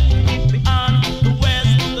sunrise. Beyond the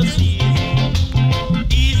west, the seas.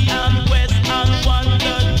 East and west and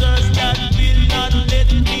wonders that will not let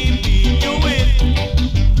me be. Do it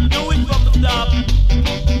from the top.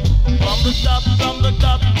 From the top, from the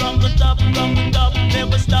top, from the top, from the top.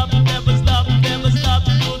 Never stop, never stop, never stop.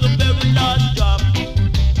 To the very last drop.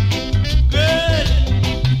 Good.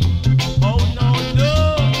 Oh no, no.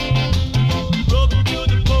 Rub to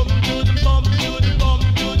the pump, to the pump, to the pump,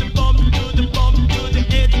 to the pump, to the pump, to the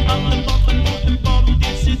edge of the pump, to the pump.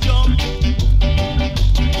 This is young.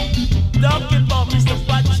 Talking about Mr.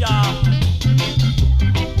 Pacha.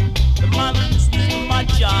 The man is the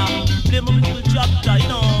Macha. Play my little chapter, you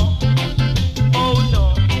know. Oh no.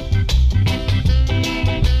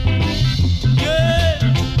 Yeah.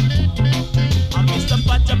 I'm Mr.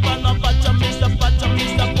 Pacha, Pana Pacha, Mr. Pacha,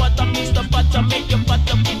 Mr. Pacha, Mr. Pacha. Make your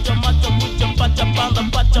Pacha, put your matter, put your Pacha, Pana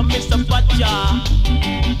Pacha, Mr. Pacha.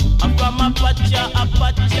 I'm from a Pacha, a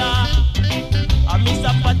Pacha. I'm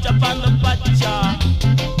Mr. Pacha, Pana Pacha.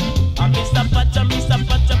 I'm Mr. Pacha, Mr.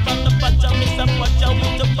 Pacha, Pana Pacha, Mr. Pacha,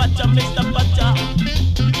 with your Pacha, Mr. Pacha.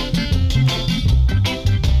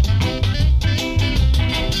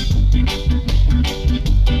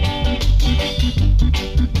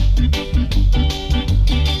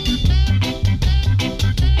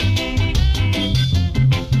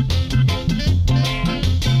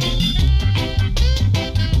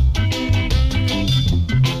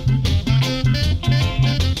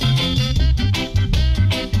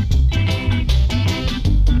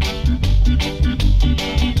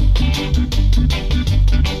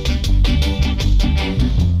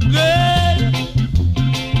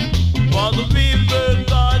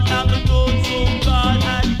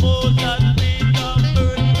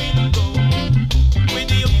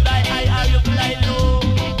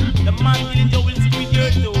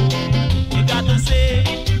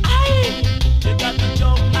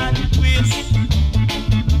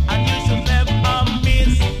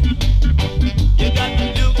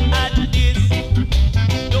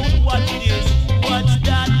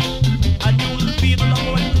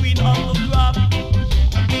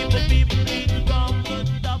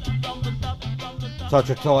 Such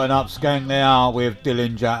a tying up skank now with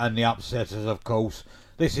Dillinger and the Upsetters, of course.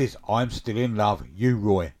 This is I'm Still in Love, You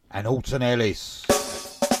Roy and Alton Ellis.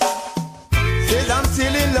 Says I'm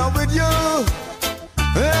still in love with you.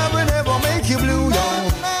 I will never make you blue, yo.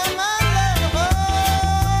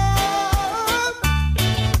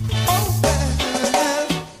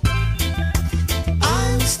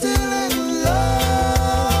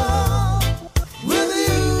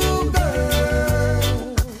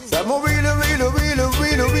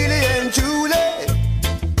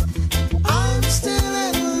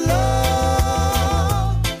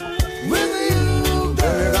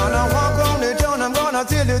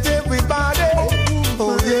 Tell it everybody,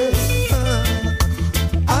 oh yeah,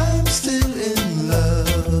 I'm still in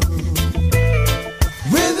love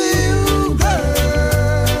with you,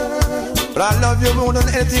 girl. But I love you more than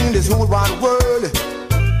anything in this whole wide world.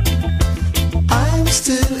 I'm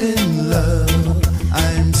still in love.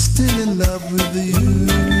 I'm still in love with you.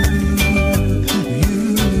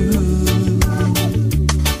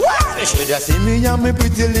 You should have seen me and my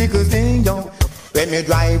pretty little thing, yo. When me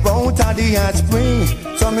drive out of the hot spring,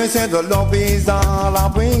 so me say the love is all I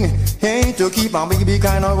bring. Hey, to keep my baby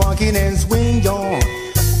kind of walking and swing, yo.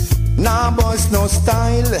 Nah, boss, no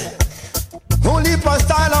style. Only for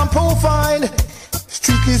style and profile.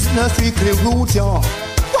 Strictly, no strictly root, yo.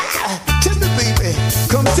 Tell me, baby,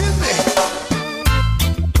 come tell me.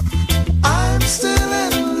 I'm still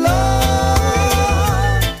in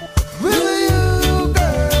love with you,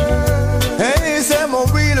 girl. Hey, say my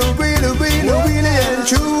really and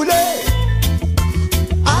truly,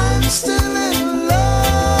 I'm still in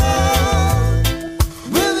love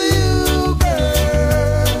with you,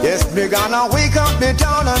 girl. Yes, me gonna Gonna wake up the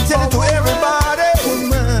town and tell it to everybody.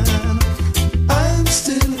 Woman, I'm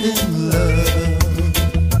still in love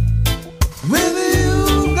with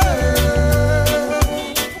you, girl.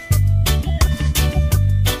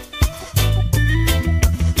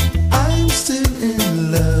 I'm still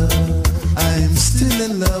in love. I'm still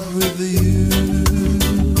in love with you.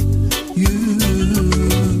 You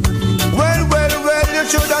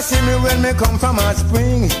should have seen me when me come from a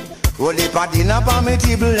spring. Roll it for dinner for me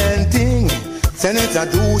table and thing. Send it a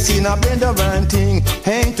juice in a blender and thing.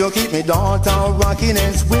 Hey, to keep me daughter rocking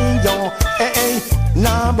and swing down. Hey, hey,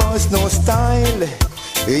 nah bust no style.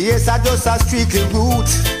 Yes, I just a strictly root.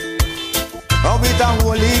 Or with a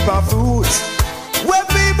whole heap of fruit. Well,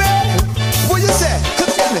 baby, what you say? Come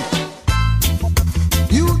tell me.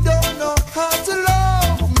 You don't know how to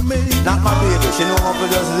love me. Not my baby, she know how to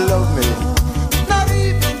just love me.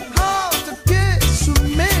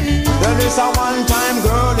 There is a one-time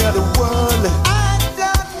girl in the world. I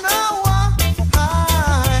don't know why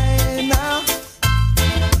now.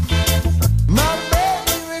 My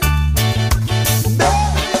baby.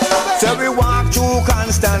 So we walk through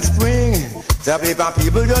constant spring. So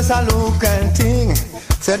people just a look and think.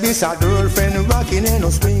 So this a girlfriend rocking in no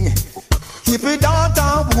spring. Keep it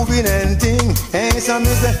downtown moving and ting. Hey, so me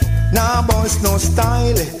say, nah boss no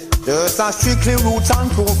style. Just a strictly roots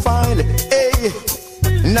and profile. Hey.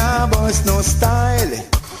 Nah, boss, no style.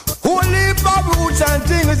 Only for roots and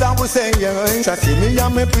things I would say, yeah. Just see me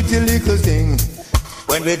and my pretty little thing.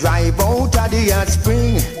 When we drive out at the hot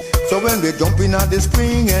spring. So when we jump in at the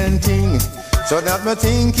spring and thing. So that my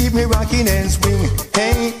thing keep me rocking and swing.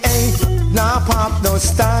 Hey, hey, nah, pop, no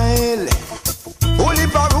style. Only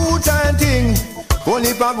for roots and thing.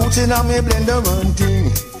 Only for roots in a me blender and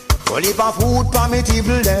thing. Only for food for me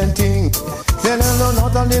table and thing. Then I know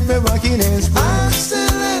not to live me rocking and spring. I'm still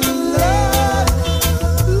in love,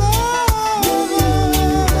 love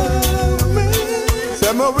me. So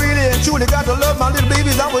I really and truly got to love my little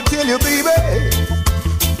babies, I will tell you, baby.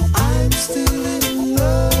 I'm still in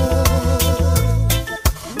love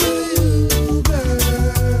with you, girl.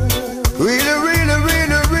 Really, really,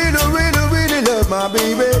 really, really, really, really love my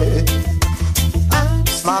baby.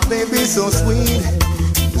 My baby's so sweet.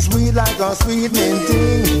 Sweet like a sweet mint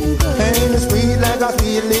thing. And sweet like a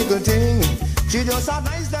sweet little thing. She just a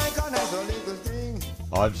nice like a nice little thing.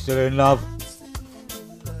 I'm still in love.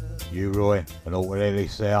 You, Roy, and all with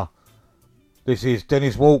Ellis there. This is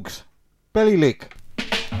Dennis Walks, Belly Lick.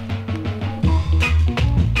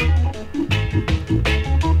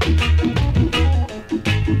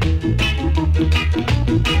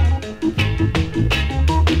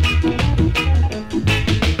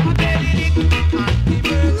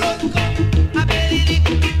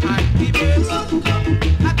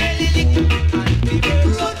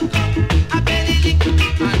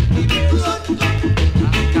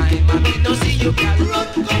 You can run,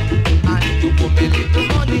 and you put me little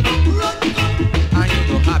money. And you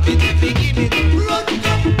know happy to be giving.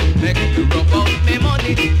 Make me rub out me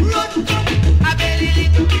money. I belly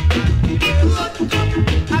lick, I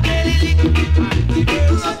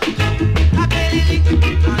belly lick, I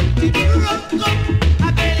belly lick, I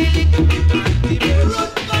belly lick,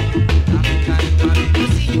 you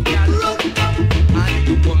see you can run, and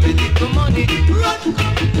you put me little money.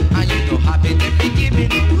 And you know happy to be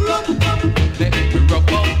giving. Make me rub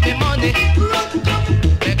out me money.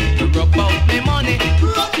 Make me rub out me money.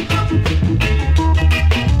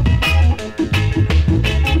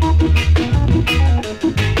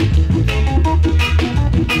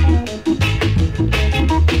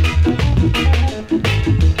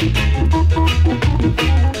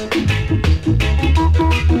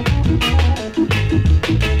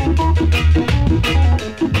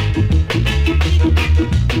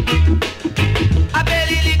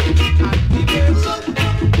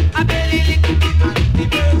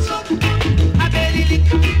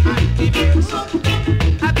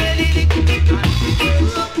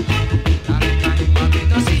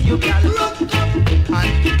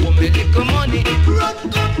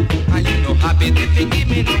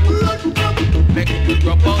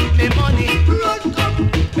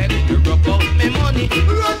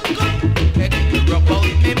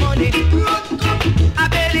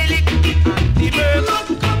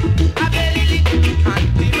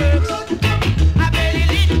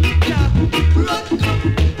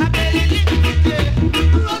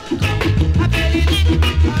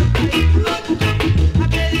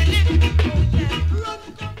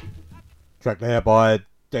 Track there by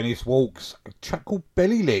Dennis Walks, a track called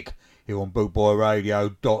Belly Lick, here on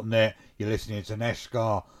bootboyradio.net. You're listening to Nash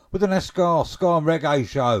Ska with the Nash Ska and Reggae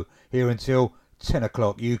Show, here until 10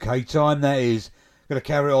 o'clock UK time, that is. Going to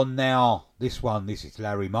carry on now. This is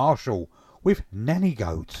Larry Marshall with Nanny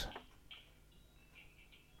Goat.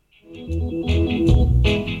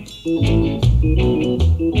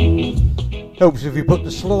 Helps if you put the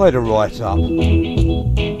slider right up. You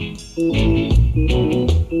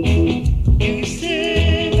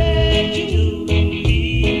say that you don't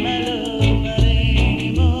need my love not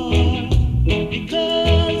anymore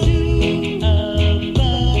because you have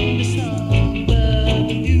found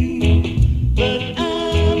somebody new, but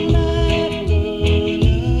I'm not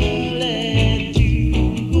gonna let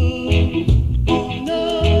you go. Oh no,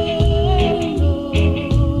 no,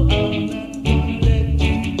 I'm not gonna let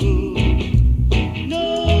you go.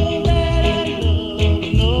 Know that I love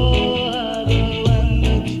no other one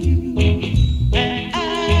but you, and I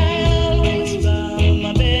always found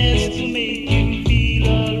my best to make you feel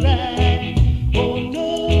alright. Oh no,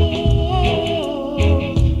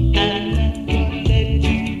 I'm not gonna let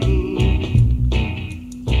you go.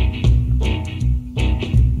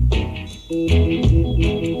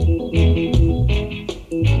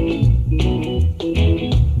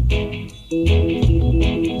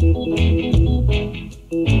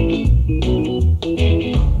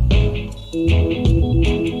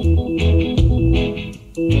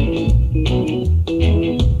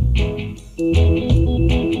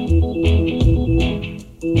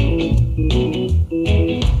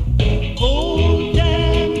 Old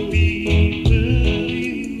time people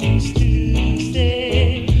used to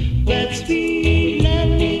say that sweet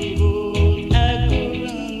lovely goat had a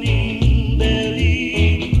running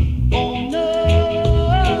belly. Oh no,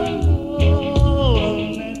 no,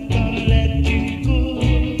 I'm not gonna let you go.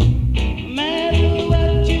 No matter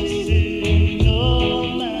what you say, no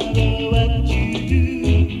matter what you do,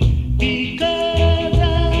 because I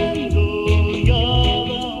know you're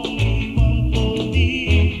the only one for me.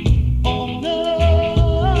 Oh no,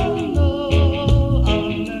 no, I'm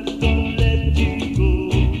not gonna let you go.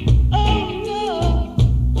 Oh no.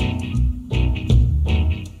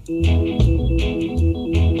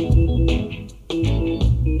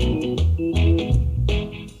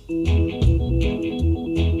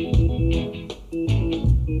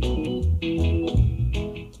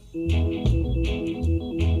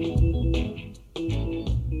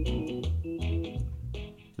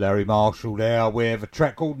 Larry Marshall there with a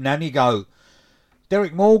track called Nanny Goat.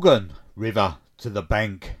 Derek Morgan, River to the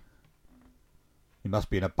Bank. He must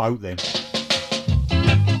be in a boat then.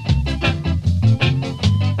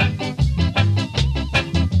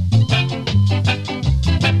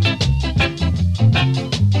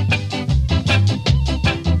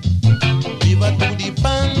 River to the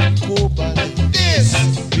bank, oh ballet. This.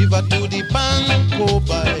 River to the bank, oh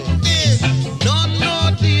ballet. This. No, no,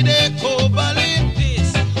 did they go ballet?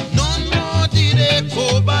 This. No, no, did they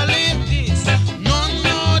go ballet? This. No,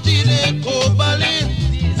 no, did they go ballet?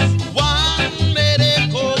 This. One day they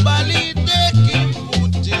go ballet, they can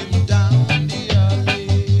put him down the alley.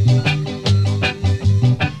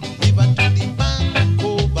 River to the bank,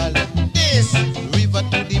 oh ballet. This. River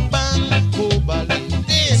to the bank, oh ballet.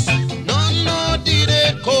 This. No, no, did they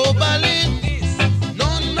go ballet? This. No,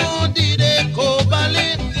 no, did they go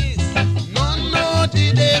ballet? This. No, no,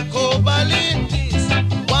 did they go ballet? This.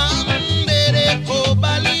 One day they go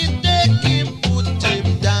ballet, they can put him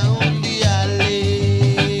down the alley.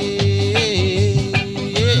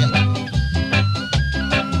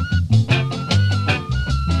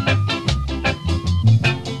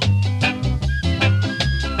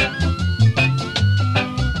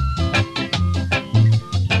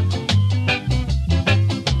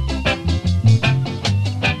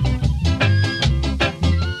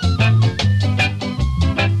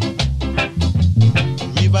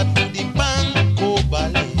 River to the bank, oh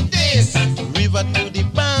ballet. This. River to the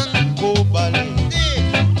bank, oh ballet. This.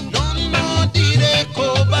 No, no, did they go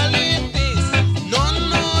ballet? This. No,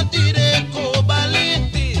 no, did they go ballet?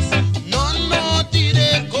 This. No, no, did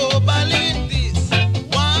they go ballet? This.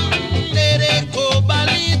 One day they go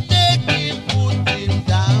ballet, they can put him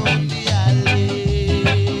down the alley.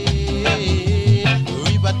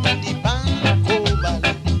 River to the bank, oh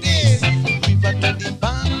ballet. This. River to the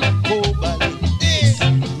bank, oh ballet. This.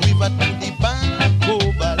 River to the bank, oh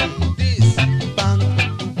ballet. This. Bank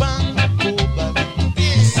to bank, oh ballet.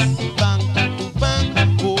 This. Bank to bank,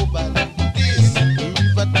 oh ballet. This.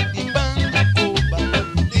 River to the bank, oh ballet.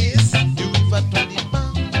 This. The river to the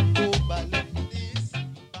bank, oh ballet. This.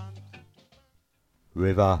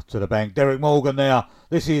 River to the Bank. Derek Morgan there.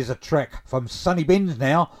 This is a track from Sonny Binns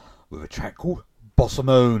now with a track called Bossa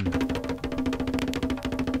Moon.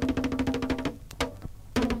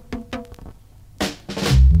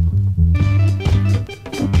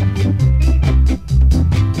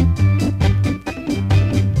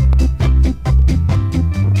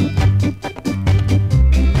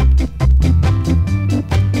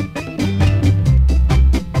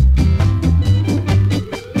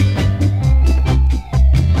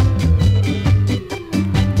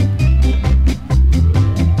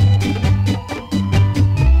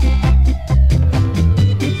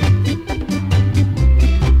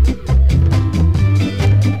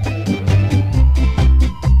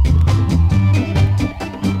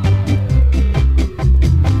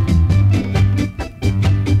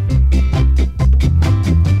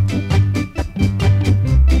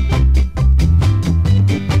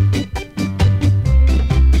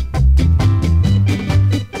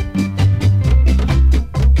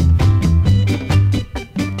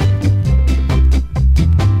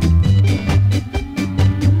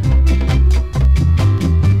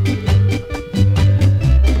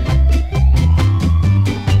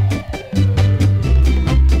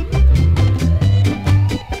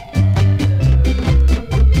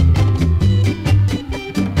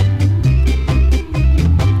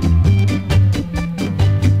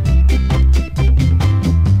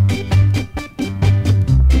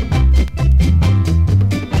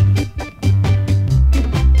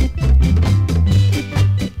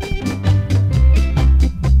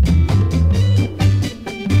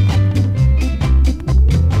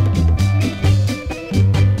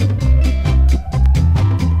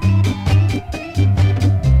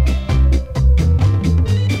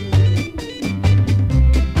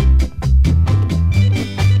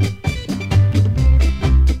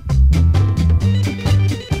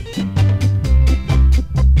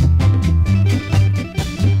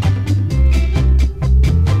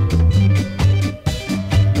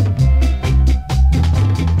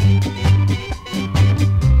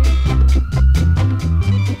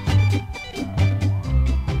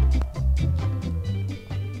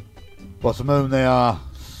 Bottom moon there,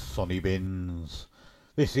 Sonny Bins.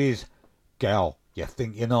 This is Gal, You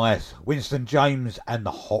Think You're Nice, Winston James and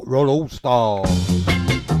the Hot Rod All Stars.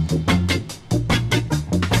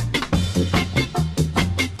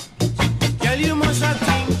 Girl, you must have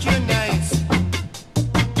think you're nice.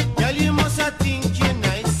 Girl, you must have think you're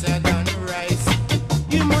nicer than rice.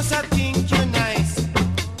 You must have think you're nice.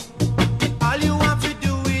 All you want to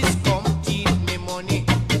do is come keep me money.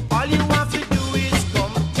 All you want to do is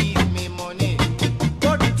come keep me money.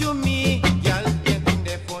 But to me, girl, them think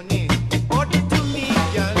they're funny. But to me,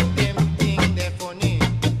 girl, them think they're funny.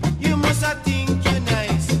 You must have think you're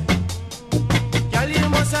nice. Girl, you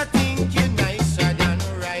must have think you're nicer than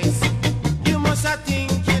rice. You must have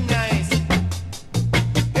think you're nice.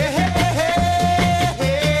 Hey, hey, hey, hey,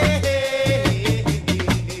 hey, hey,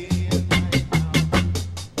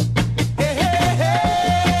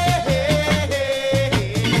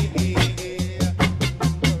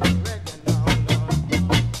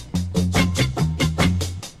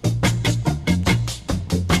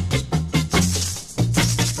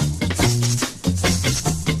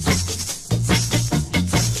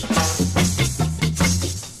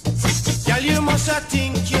 Girl, you must have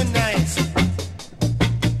think you're nice.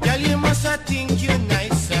 Girl, you must have think you're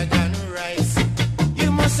nicer than rice.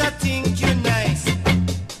 You must have think you're nice.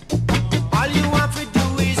 All you want to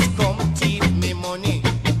do is come keep me money.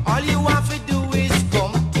 All you want to do is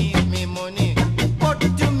come keep me money. But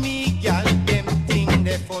to me, girl, them think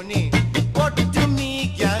they're funny. But to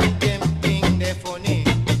me, girl, them think they're funny.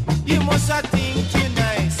 You must have think you're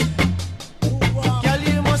nice. Girl,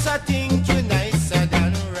 you must have think you're nicer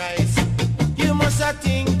than rice. You must have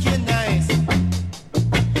think you're nice.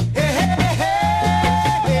 Hey, hey, hey, hey,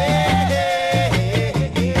 hey, hey,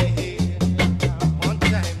 hey, hey. One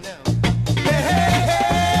time now. Hey, hey,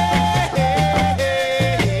 hey,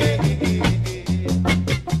 hey, hey, hey, hey, hey.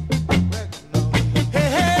 Hey, hey, hey,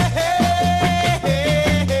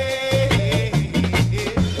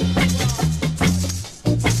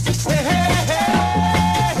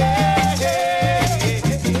 hey,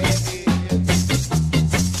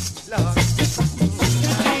 Lord. You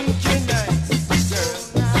think you're nice, girl.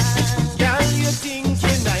 Girl, you think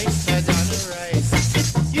you're nicer than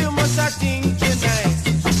rice. You must have think you're nice.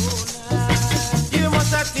 You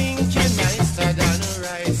must have think you're nicer than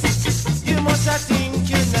rice. You must have think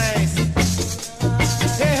you're nice.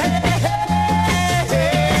 Hey, hey, hey, hey,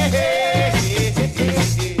 hey, hey, hey, hey,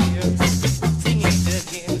 hey. Sing it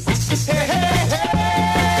again. Hey, hey, hey,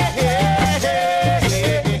 hey,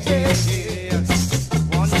 hey, hey, hey, hey.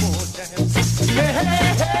 One more time. Hey, hey,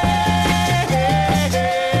 hey, hey,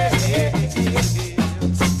 hey, hey, hey, hey.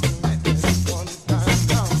 One time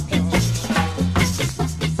down.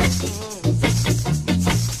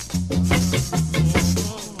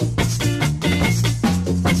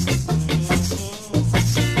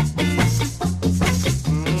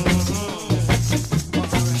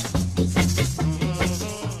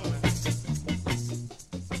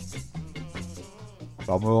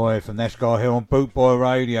 I'm Roy from Nash Guy here on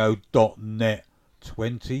bootboyradio.net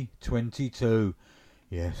 2022.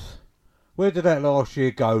 Yes. Where did that last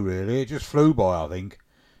year go really? It just flew by, I think.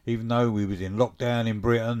 Even though we was in lockdown in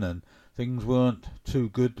Britain and things weren't too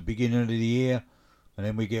good at the beginning of the year. And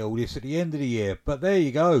then we get all this at the end of the year. But there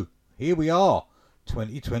you go. Here we are.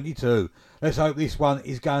 2022. Let's hope this one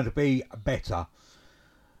is going to be better.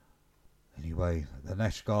 Anyway, the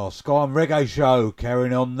Nash Guy Ska and Reggae Show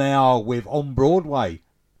carrying on now with On Broadway,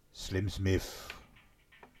 Slim Smith.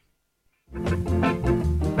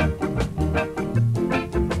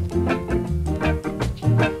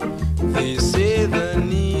 They say the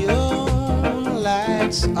neon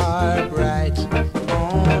lights are bright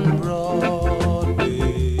on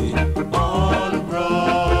Broadway, on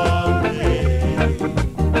Broadway.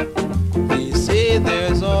 They say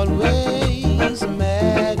there's always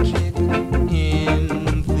magic in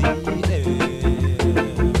the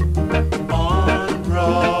air on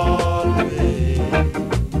Broadway.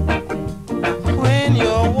 When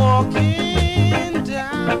you're walking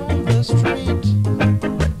down the street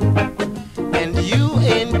and you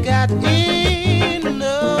ain't got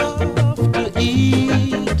enough to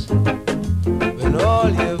eat, when all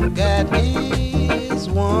you've got is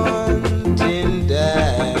one tin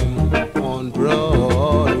dime on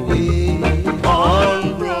Broadway,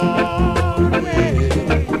 on Broadway.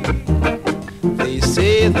 They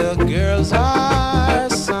say the girls are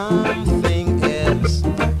something else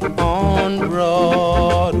on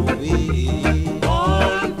Broadway,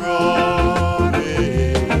 on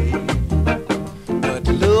Broadway. But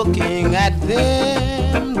looking at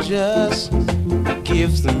them just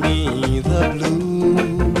gives me the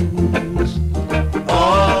blues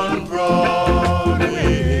on Broadway.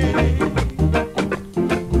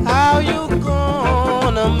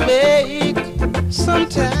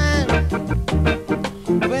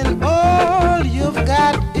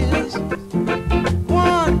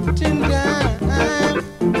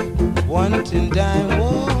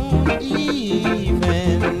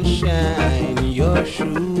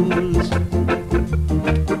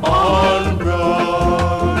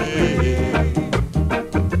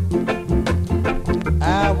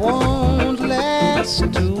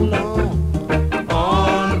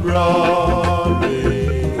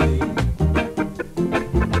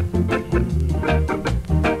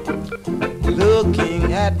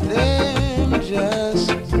 looking at them just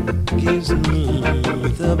gives me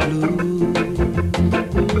the blues.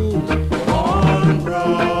 On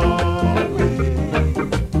Broadway,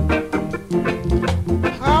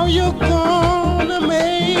 how you gonna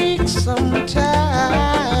make some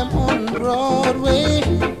time on Broadway?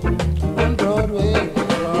 On Broadway,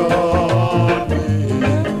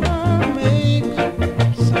 make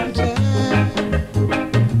some time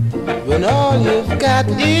when all you've got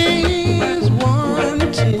is one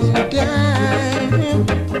tin dime.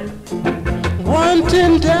 One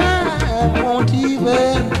tin dime won't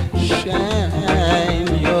even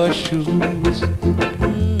shine your shoes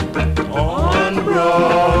on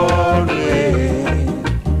Broadway.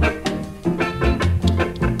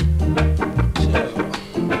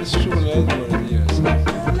 It's true, that's what it is.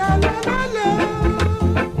 La, la, la, la.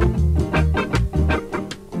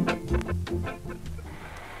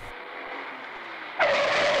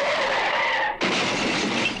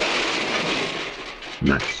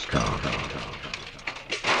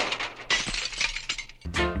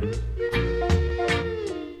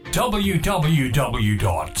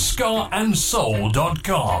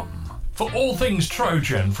 www.scarandsoul.com for all things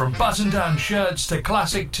Trojan, from button-down shirts to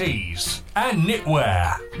classic tees and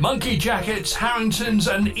knitwear, monkey jackets, Harringtons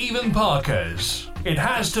and even Parkers. It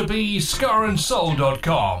has to be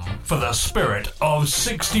scarandsoul.com for the spirit of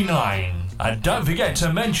 69. And don't forget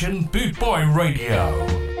to mention Boot Boy Radio.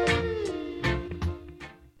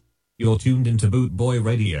 You're tuned into Boot Boy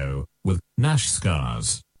Radio with Nash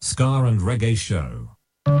Scars, Scar and Reggae Show.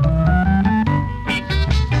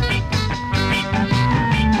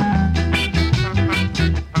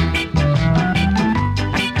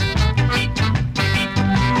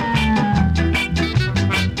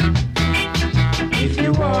 If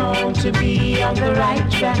you want to be on the right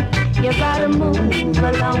track, you gotta move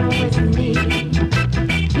along with me.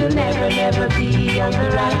 You'll never, never be on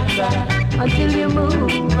the right track until you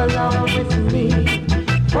move along with me.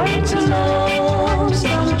 For it's a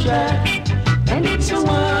lonesome track, and it's a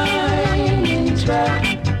winding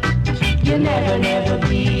track. You'll never, never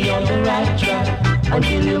be on the right track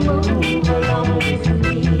until you move along with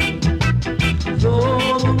me.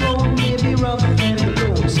 Though the road may be rough and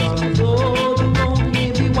lonesome, though the road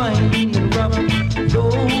may be winding and rough, though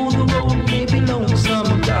the road may be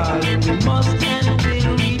lonesome, darling, you must and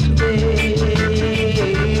will reach there.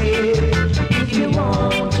 If you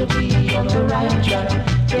want to be on the right track,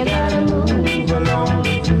 you gotta move along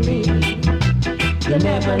with me. You'll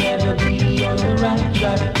never, never be on the right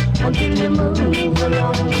track until you move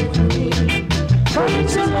along with me. For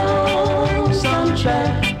it's a lonesome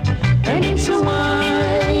track, and it's a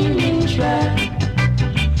winding track.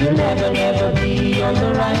 You'll never, never be on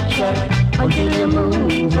the right track until you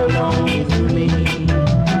move along with me.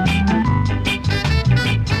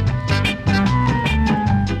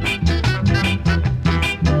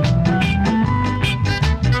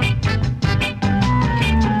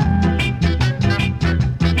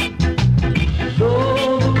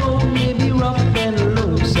 Though the road may be rough and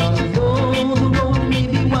lonesome, though the road may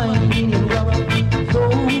be winding and rough, though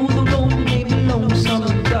the road may be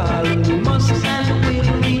lonesome, darling, we must and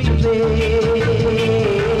will reach there.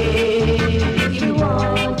 If you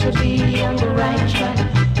want to be on the right track,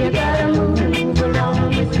 you gotta move along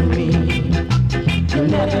with me. You'll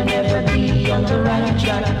never, never be on the right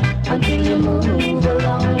track until you move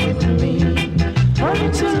along with me. For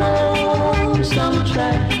it's a lonesome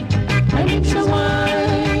track, and it's a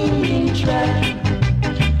winding track.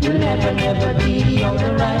 You'll never, never be on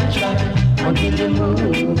the right track until you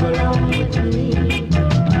move along with me.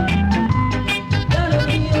 Gotta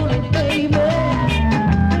be on it, baby.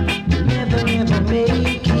 You'll never, never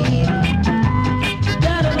make it.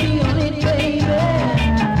 Gotta be on it, baby.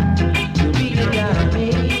 You really gotta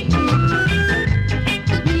make it. You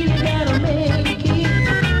really gotta make it.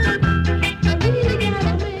 You really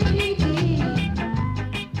gotta make it.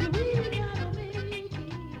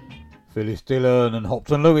 Phyllis Dillon and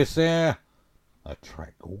Hopton Lewis there. A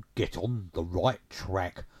track called Get on the Right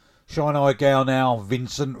Track. Shine Eye Gal now,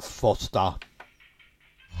 Vincent Foster.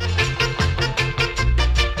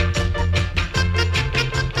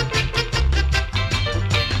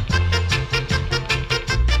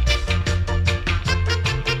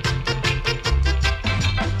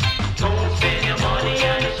 Don't spend your money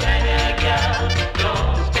on a shiny girl.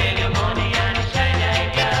 Don't spend your money on a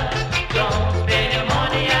shiny girl. Don't spend your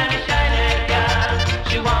money on a shiny girl.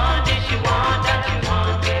 She want this, she want that, she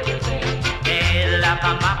want everything. Hey, la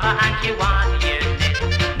pa mapa and she want you.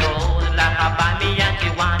 No, la pa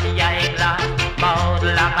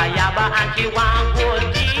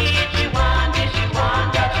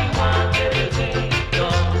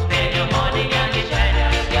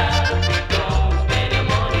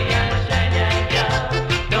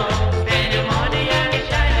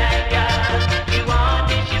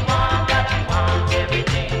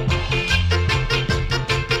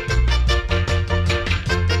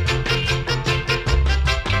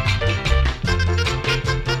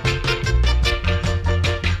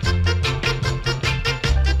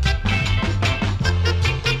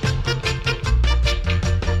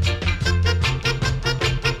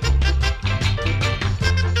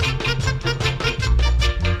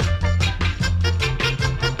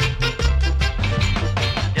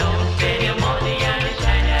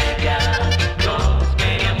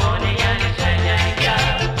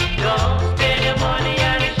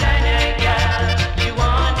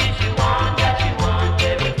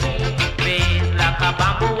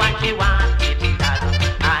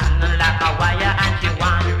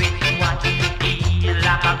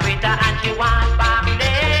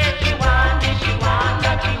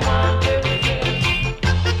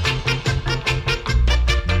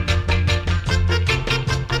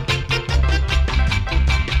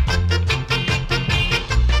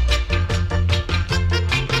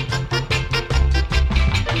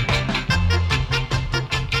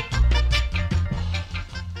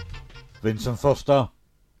Vincent Foster,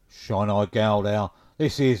 Shine-Eyed Gal there.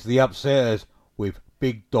 This is The Upsetters with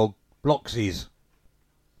Big Dog Bloxies.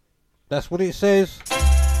 That's what it says.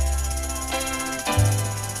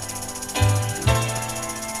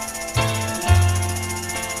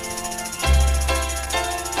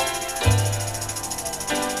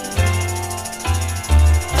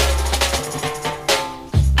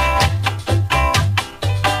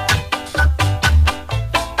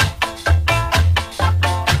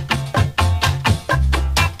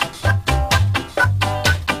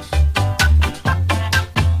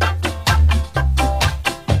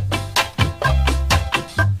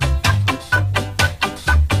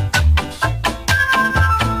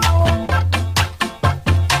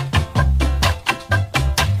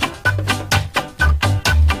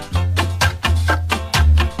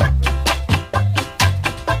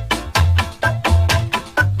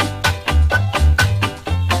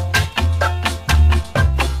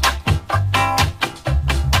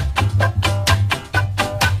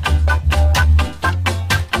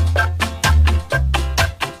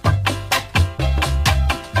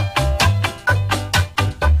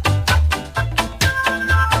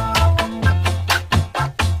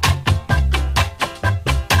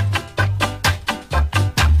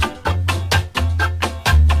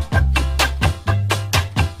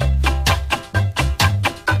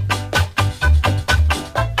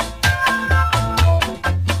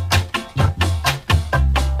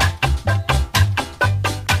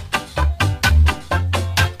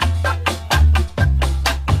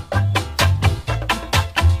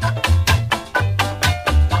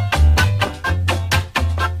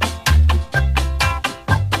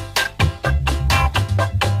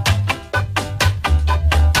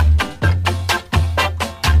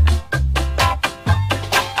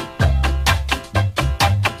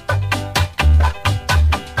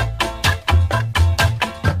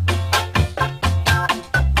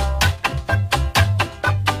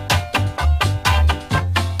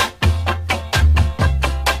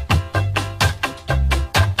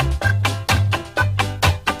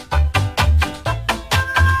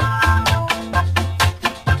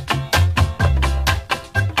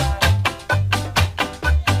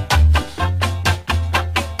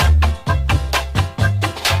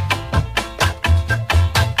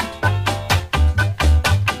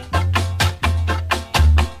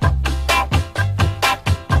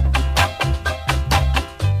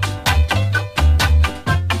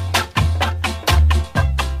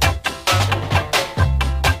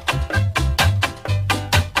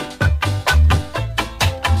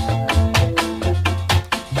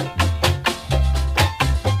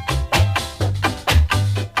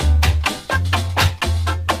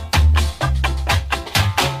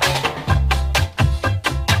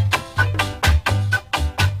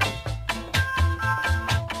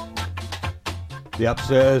 The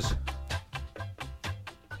Upsetters,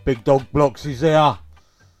 Big Dog Blocks is there,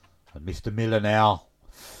 and Mr. Miller now,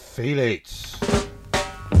 Feel It.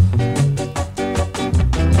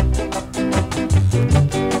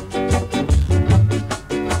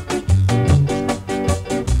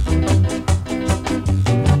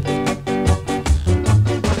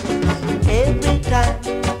 Every time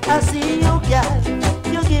I see you, girl,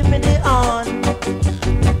 you give me the on.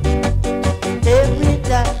 Every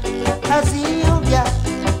time I see you, girl,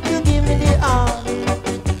 you give me the on.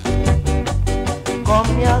 Come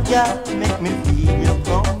here, girl, make me feel your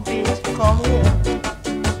trumpet. Come here.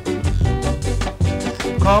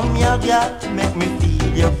 Come here, girl, make me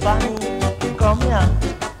feel your fanny. Come here.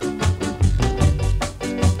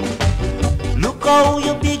 Look how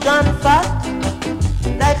you big and fat,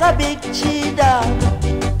 like a big cheetah.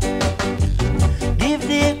 Give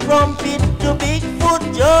the crumpet to Bigfoot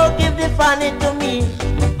Joe, give the fanny to me.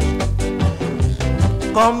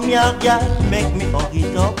 Come here, girl, make me hug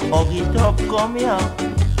it up, come here.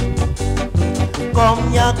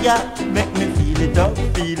 Come here, girl, make me feel it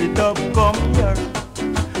up, come here.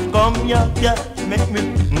 Come here, girl, make me,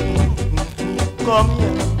 come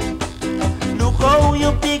here. Look how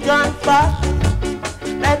you big and fat,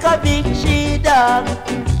 like a big she-dog.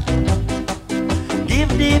 Give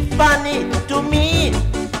the fanny to me,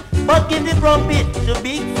 but give the trumpet to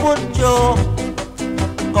Bigfoot Joe.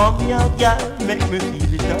 Come here, girl, make me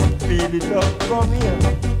feel it up, come here.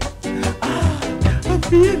 Ah, I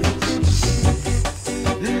feel it.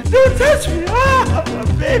 Don't touch me,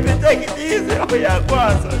 baby, take it easy. Oh yeah, go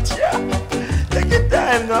on, son, yeah. Take your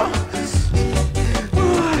time now.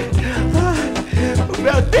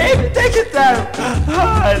 Well, baby, take your time.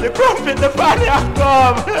 The crumpet, the fanny,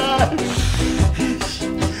 come.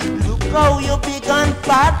 Look how you big and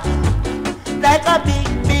fat, like a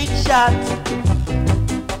big shot.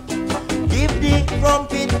 Give the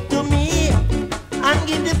trumpet to me and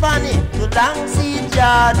give the fanny to Langsy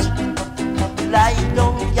George. Lie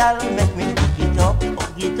down, girl, make me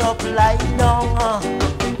get up, lie down.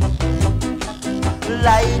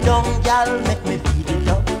 Lie down, girl, make me feel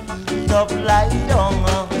it up, lie down.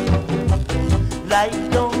 Lie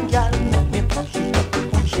down, girl, make me push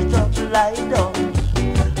it up, lie down.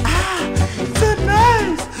 Ah, so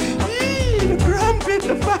nice. The trumpet,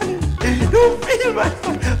 the fanny. Don't feel my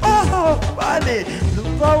fun. Oh, funny.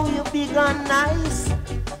 Look how you big and nice,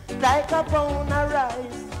 like a pound of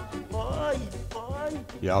rice. Boy.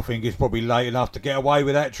 Yeah, I think it's probably late enough to get away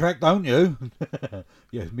with that track, don't you?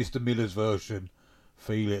 Yes, Mr. Miller's version.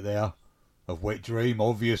 Feel it there. Of Wet Dream,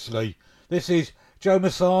 obviously. This is Joe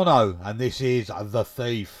Massano, and this is The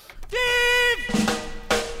Thief.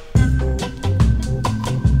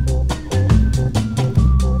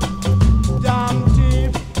 Damn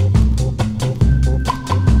thief.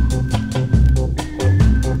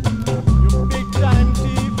 You big time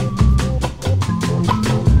thief.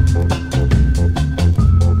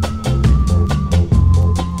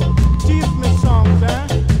 Thief me songs, eh?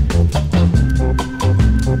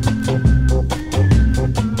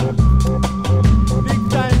 Big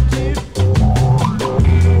time thief.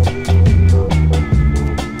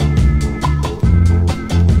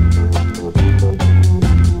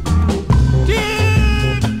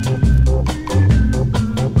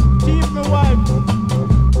 Thief me wife.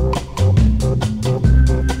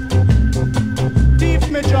 Thief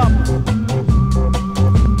me job.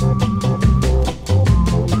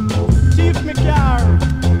 Thief me car.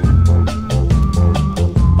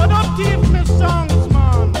 But don't thief me songs,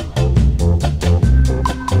 man.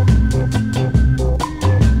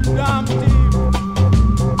 Damn thief.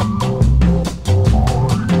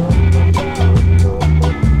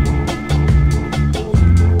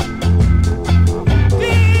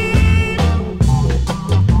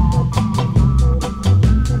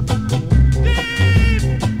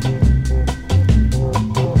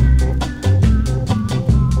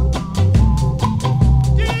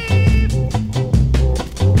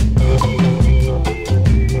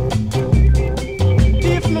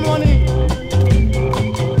 Thief me money.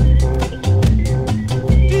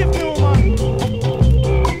 Thief me woman.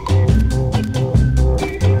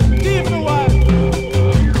 Thief me wife.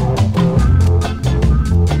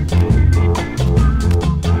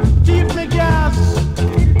 Thief me gas.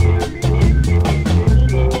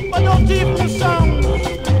 But don't thief me songs.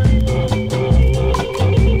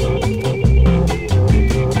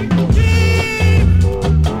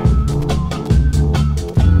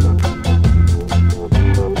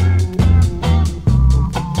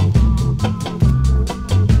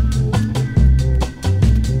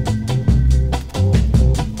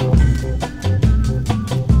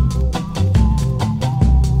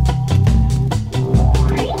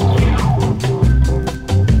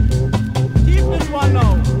 Thief this one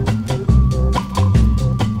now.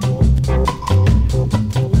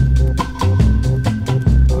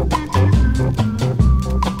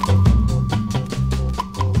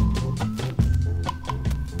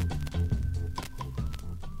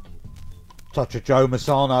 Touch of Joe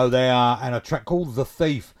Massano there, and a track called The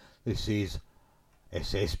Thief. This is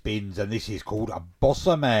SS Bins, and this is called A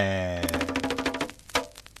Bossa Man.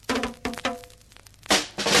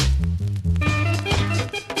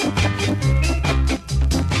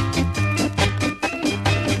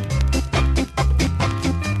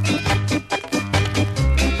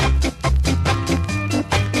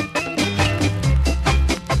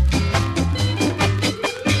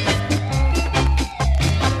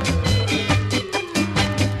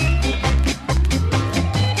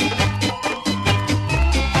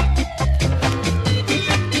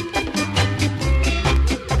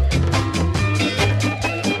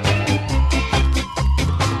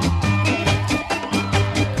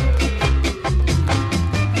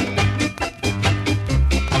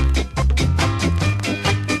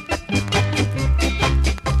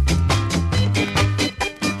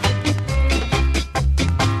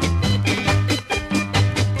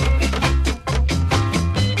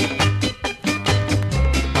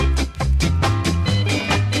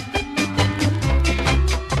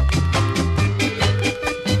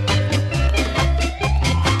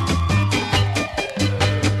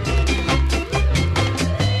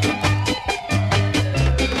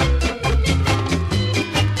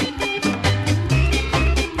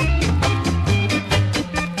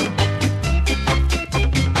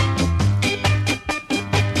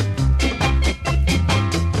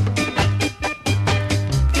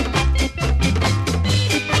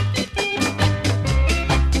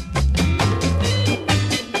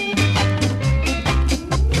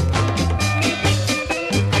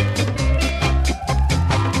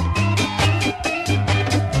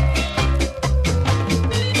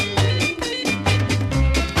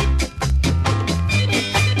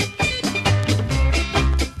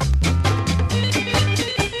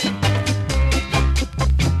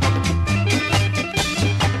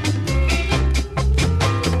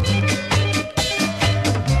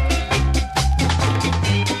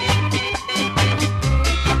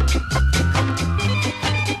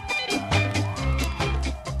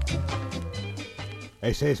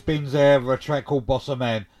 SS Bin's there with a track called Bossa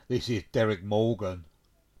Man. This is Derek Morgan.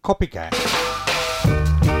 Copycat.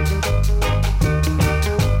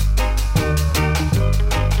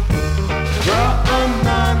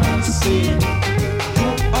 Nancy, you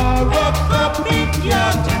are a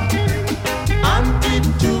copycat.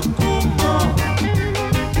 Anti-Tukuma,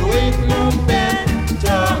 you ain't no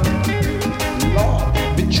better. Lord,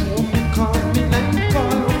 but you me coming and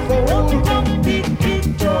call for to pick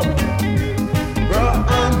it up.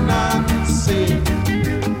 Nancy,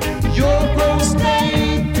 your grow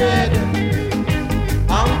stated.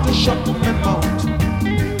 I'm to shut my mouth,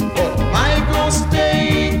 but my grow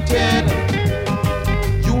stated.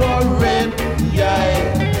 You are red,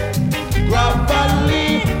 yeah,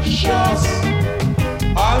 gravalicious,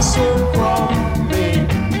 also from me,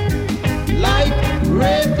 like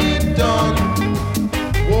ready done.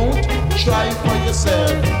 Won't try for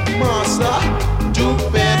yourself, master, do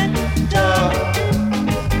better.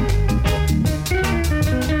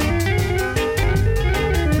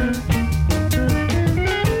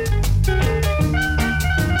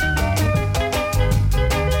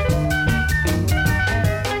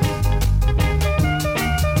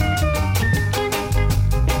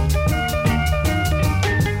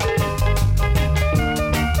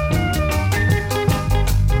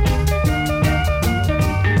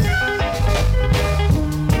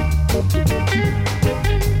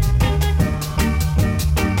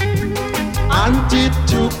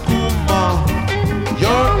 Anti-Tukuma,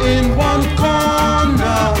 you're in one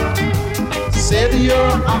corner, said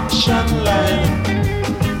your action line,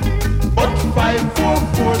 but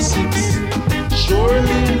 5446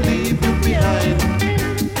 surely leave you behind.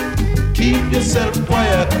 Keep yourself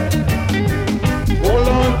quiet, hold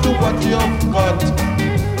on to what you've got.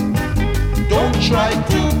 Don't try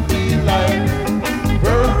to be like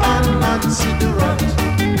her and Nancy the Rat.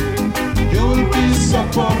 You'll be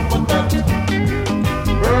suffer for that.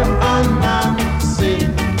 Her and Nancy,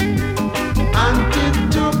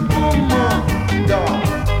 Anti-Tukuma,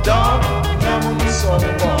 dog, yamun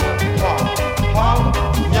sopa, ha,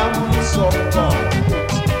 yamun sopa,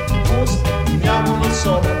 goose, yamun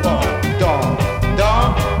sopa, dog,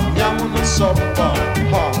 yamun sopa,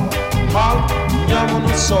 ha,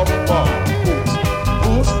 yamun sopa,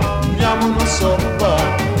 goose, yamun sopa,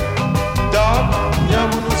 dog,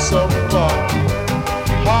 yamun sopa,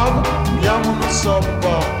 ha, yamun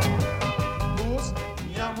sopa.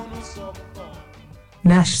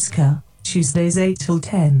 Nashska, Tuesdays 8 till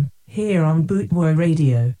 10, here on Bootboy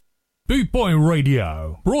Radio. Bootboy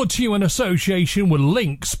Radio, brought to you in association with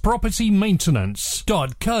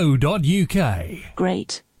linkspropertymaintenance.co.uk.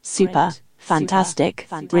 Great, super, fantastic,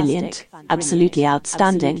 brilliant, absolutely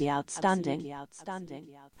outstanding.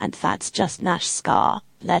 And that's just Nash Ska,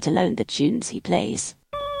 let alone the tunes he plays.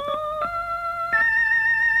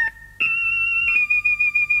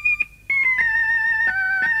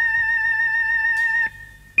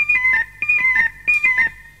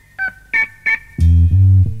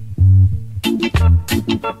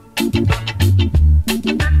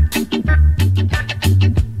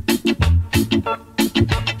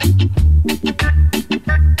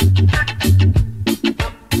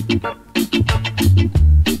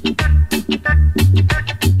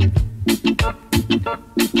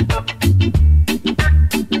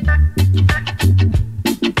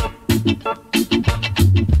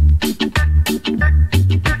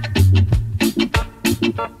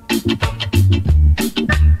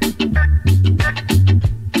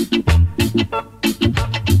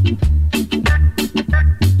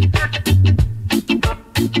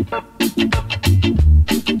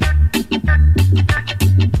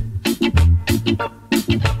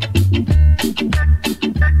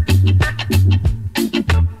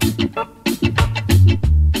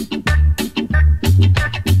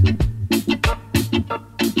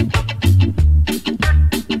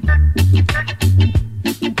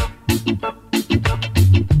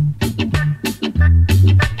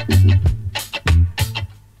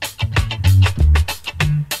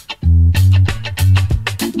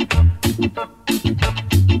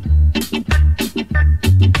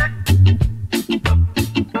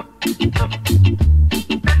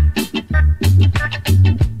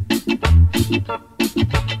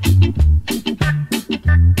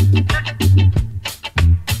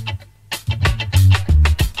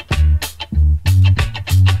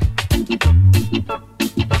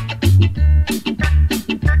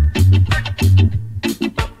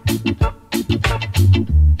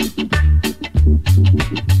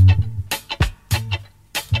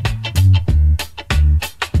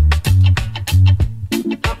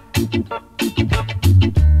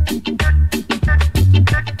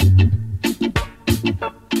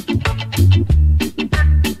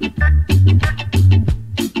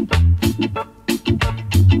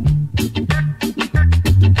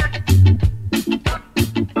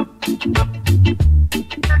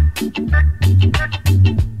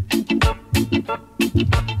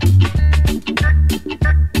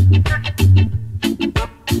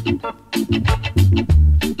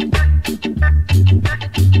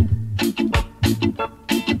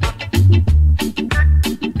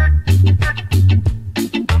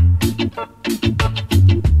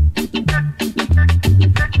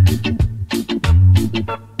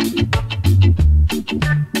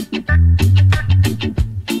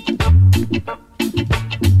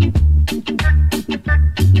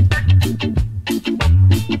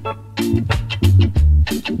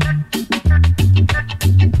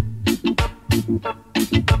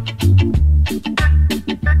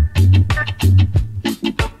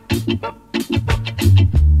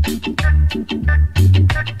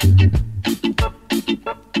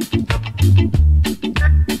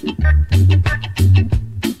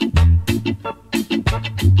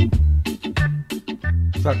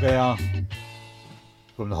 track there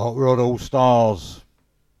from the Hot Rod All Stars,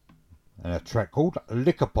 and a track called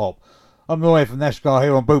Liquor Pop. I'm Roy from Nashgar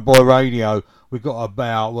here on Bootboy Radio. We've got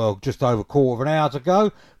about, well, just over a quarter of an hour to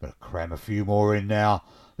go, but I'll cram a few more in now.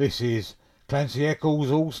 This is Clancy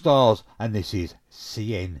Eccles All Stars, and this is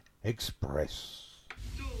CN Express.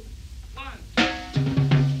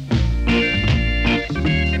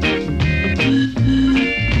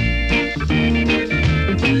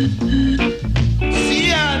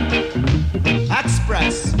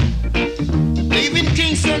 Express, leaving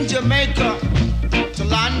Kingston, Jamaica to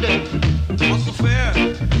London. What's the fare?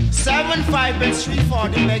 7-5 and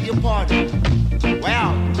 340, beg your pardon.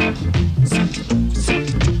 Well,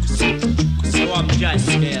 so I'm just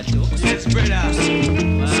scared too. Yes, brother.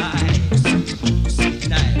 Nice.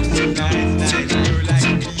 You're like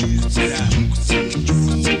these, brother.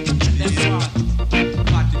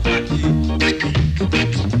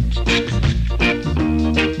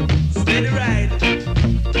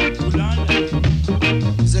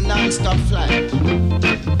 Non-stop flight.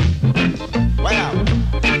 Wow.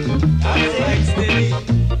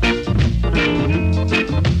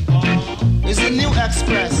 It's the new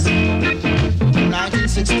Express from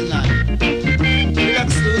 1969. Real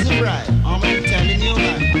exclusive ride. I'm telling you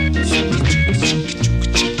that.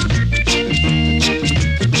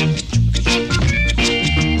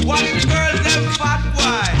 Watch the girls, them fat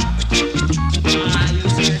boy. You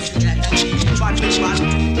see that? Fat.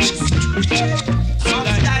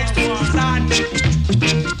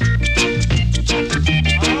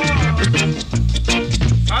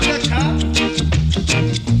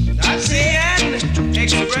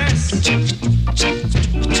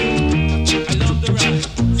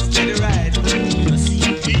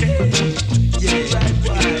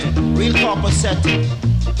 Setting.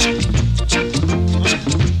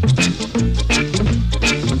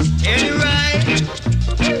 Any ride?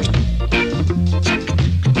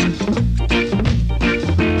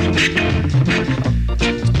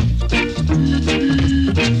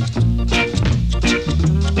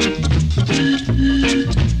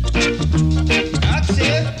 That's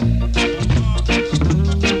it.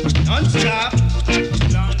 Don't stop.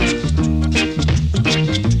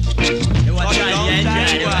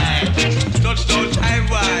 Touchdown time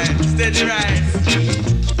wide, steady ride.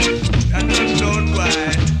 And touchdown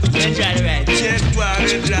wide. Enjoy the ride. Check wide,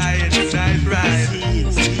 enjoy it. Nice ride.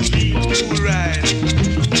 Cool ride.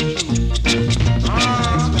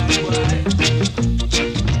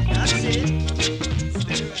 That's it.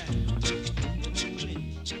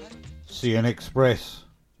 CN Express,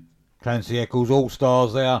 Clancy Eccles All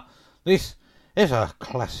Stars there. This is a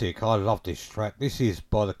classic. I love this track. This is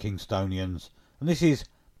by the Kingstonians, and this is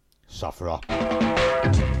Sufferer.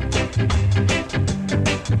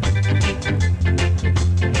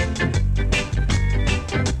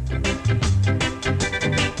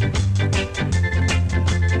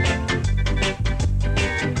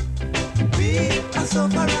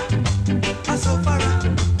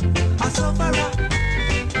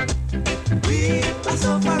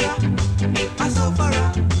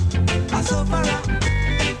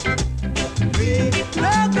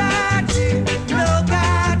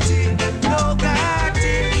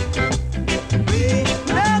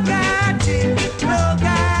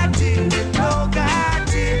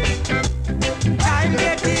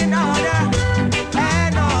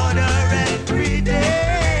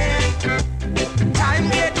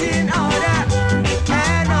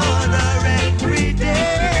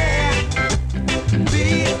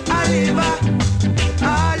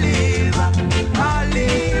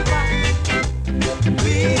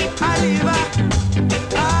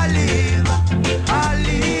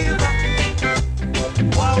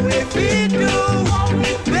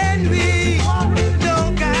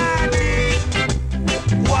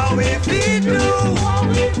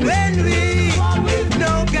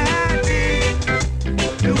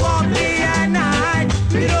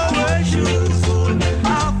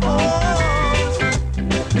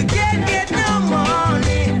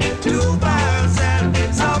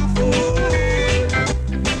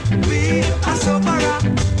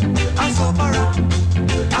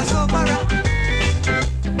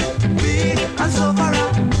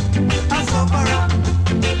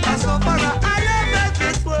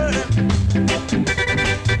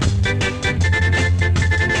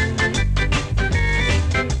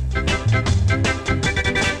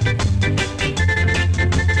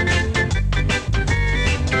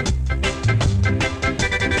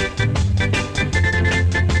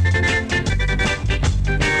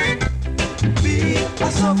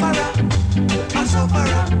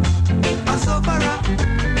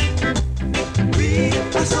 We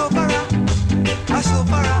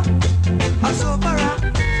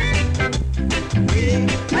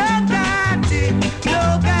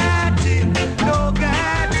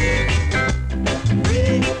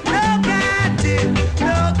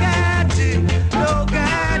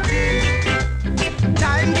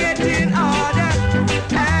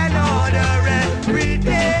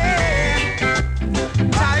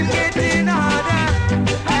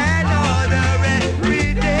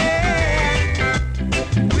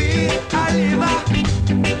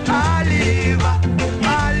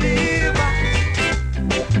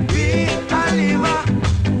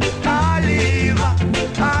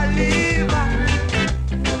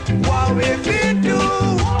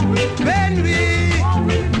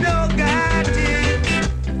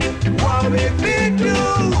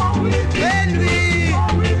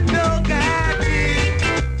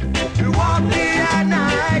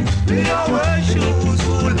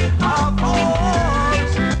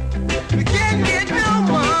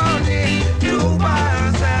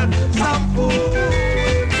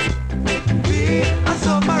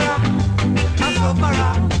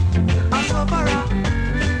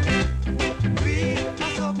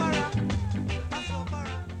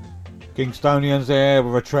Kingstonians there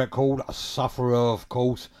with a track called Sufferer, of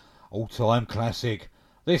course, all-time classic.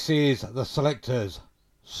 This is The Selectors.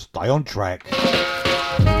 Stay on track.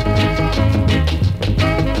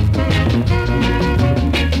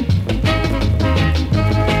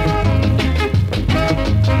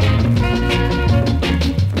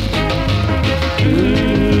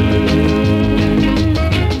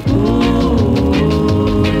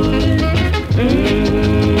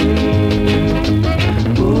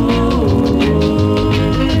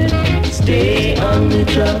 Stay on the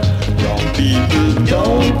track. Young people,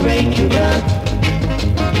 don't break your back.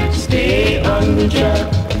 Stay on the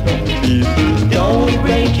track. Young people, don't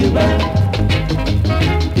break your back.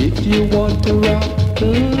 If you want to rock,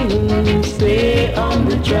 stay on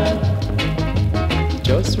the track.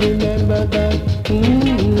 Just remember that,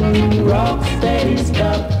 rock steady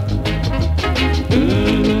stop.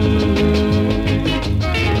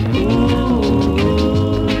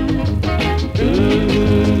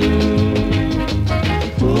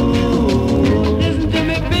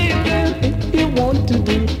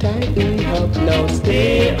 Now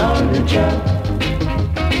stay on the track.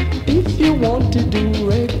 If you want to do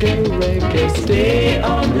reggae, reggae, stay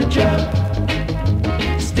on the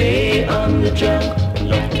track. Stay on the track.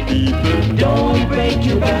 Young people, don't break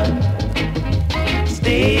your back.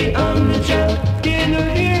 Stay on the track. Can you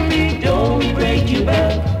hear me? Don't break your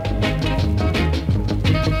back.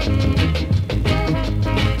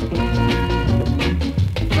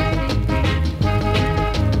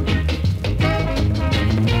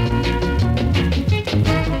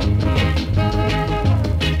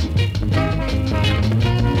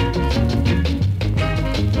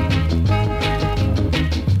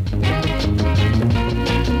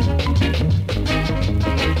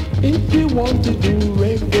 If you want to do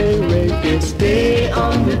reggae, reggae, stay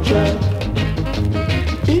on the track.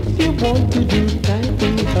 If you want to do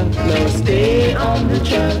typing hop, now stay on the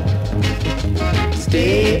track.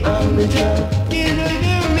 Stay on the track. Can you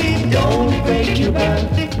hear me? Don't break your back.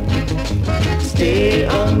 Stay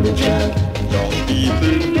on the track. Young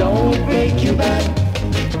people, don't break your back.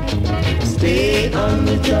 Stay on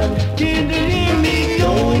the track. Can you hear me?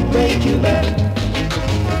 Don't break your back.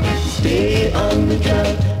 Stay on the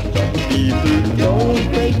track. People,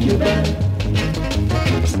 don't break your back.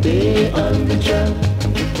 Stay on the track.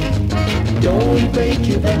 Don't break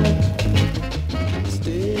your back.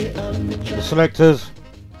 Stay on the track. The Selectors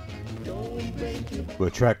with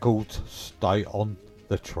a track called Stay on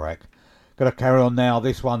the Track. Gonna carry on now.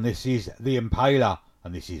 This is The Impaler,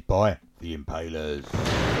 and this is by The Impalers.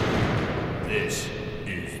 This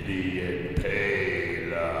is The Impaler.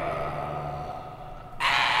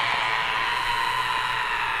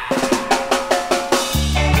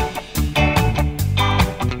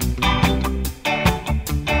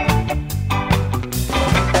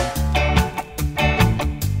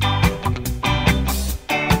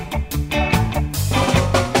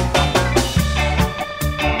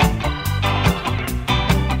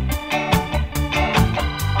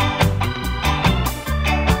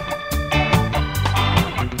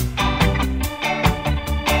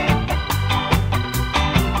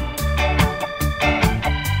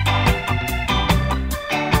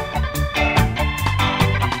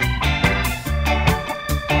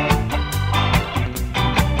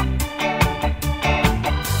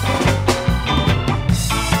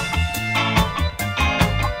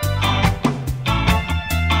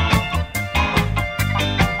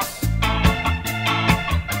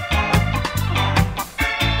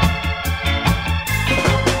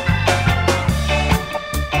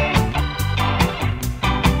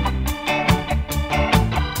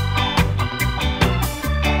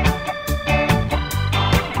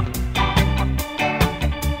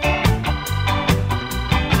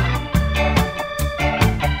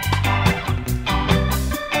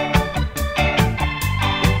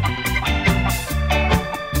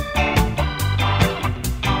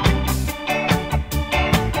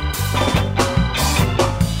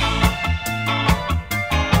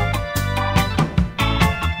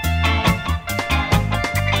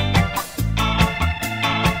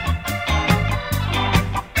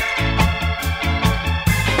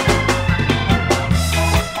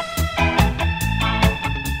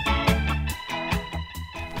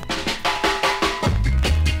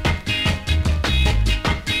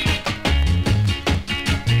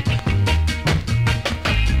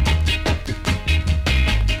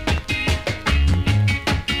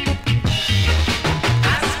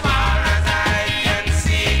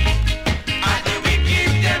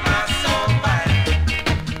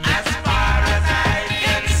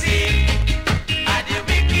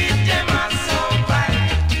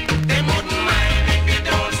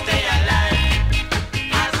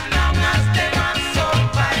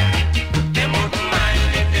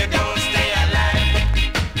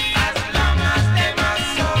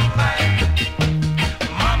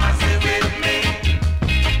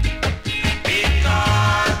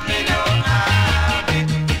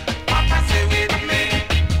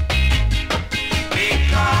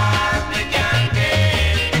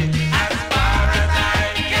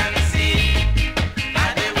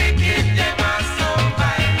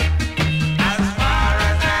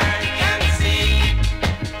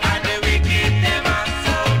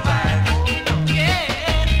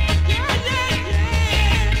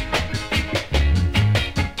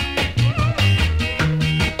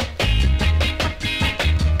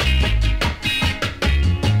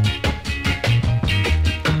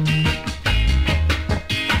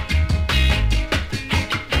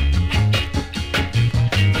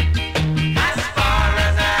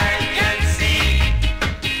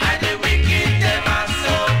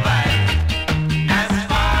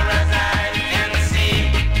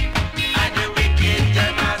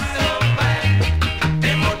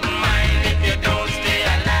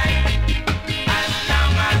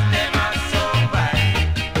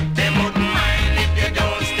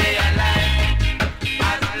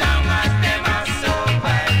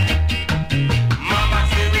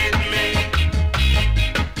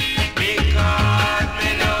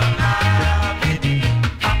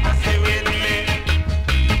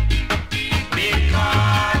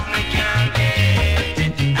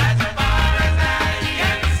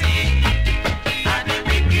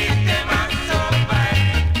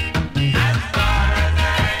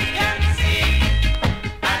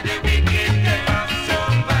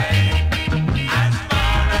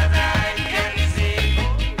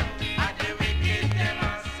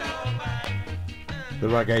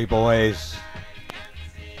 Reggae Boys.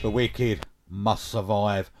 The Wicked, Must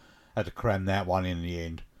Survive. Had to cram that one in the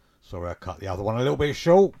end. Sorry I cut the other one a little bit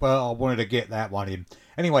short, but I wanted to get that one in.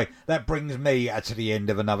 Anyway, that brings me to the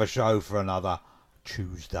end of another show for another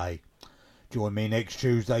Tuesday. Join me next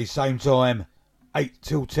Tuesday, same time, 8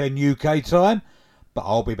 till 10 UK time. But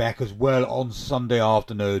I'll be back as well on Sunday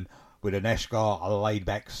afternoon with an Eshgar laid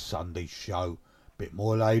back Sunday show. Bit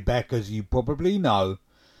more laid back, as you probably know.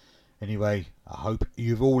 Anyway, I hope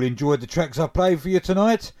you've all enjoyed the tracks I've played for you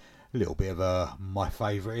tonight. A little bit of my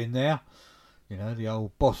favourite in there. You know, the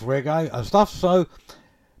old boss reggae and stuff. So,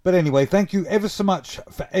 but anyway, thank you ever so much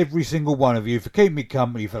for every single one of you for keeping me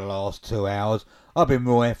company for the last 2 hours. I've been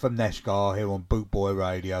Roy from Nashgar here on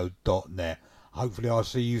bootboyradio.net. Hopefully I'll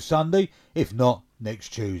see you Sunday. If not, next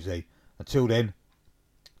Tuesday. Until then,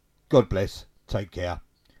 God bless. Take care.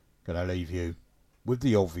 Gonna leave you with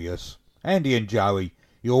the obvious. Andy and Joey,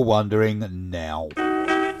 you're wondering now.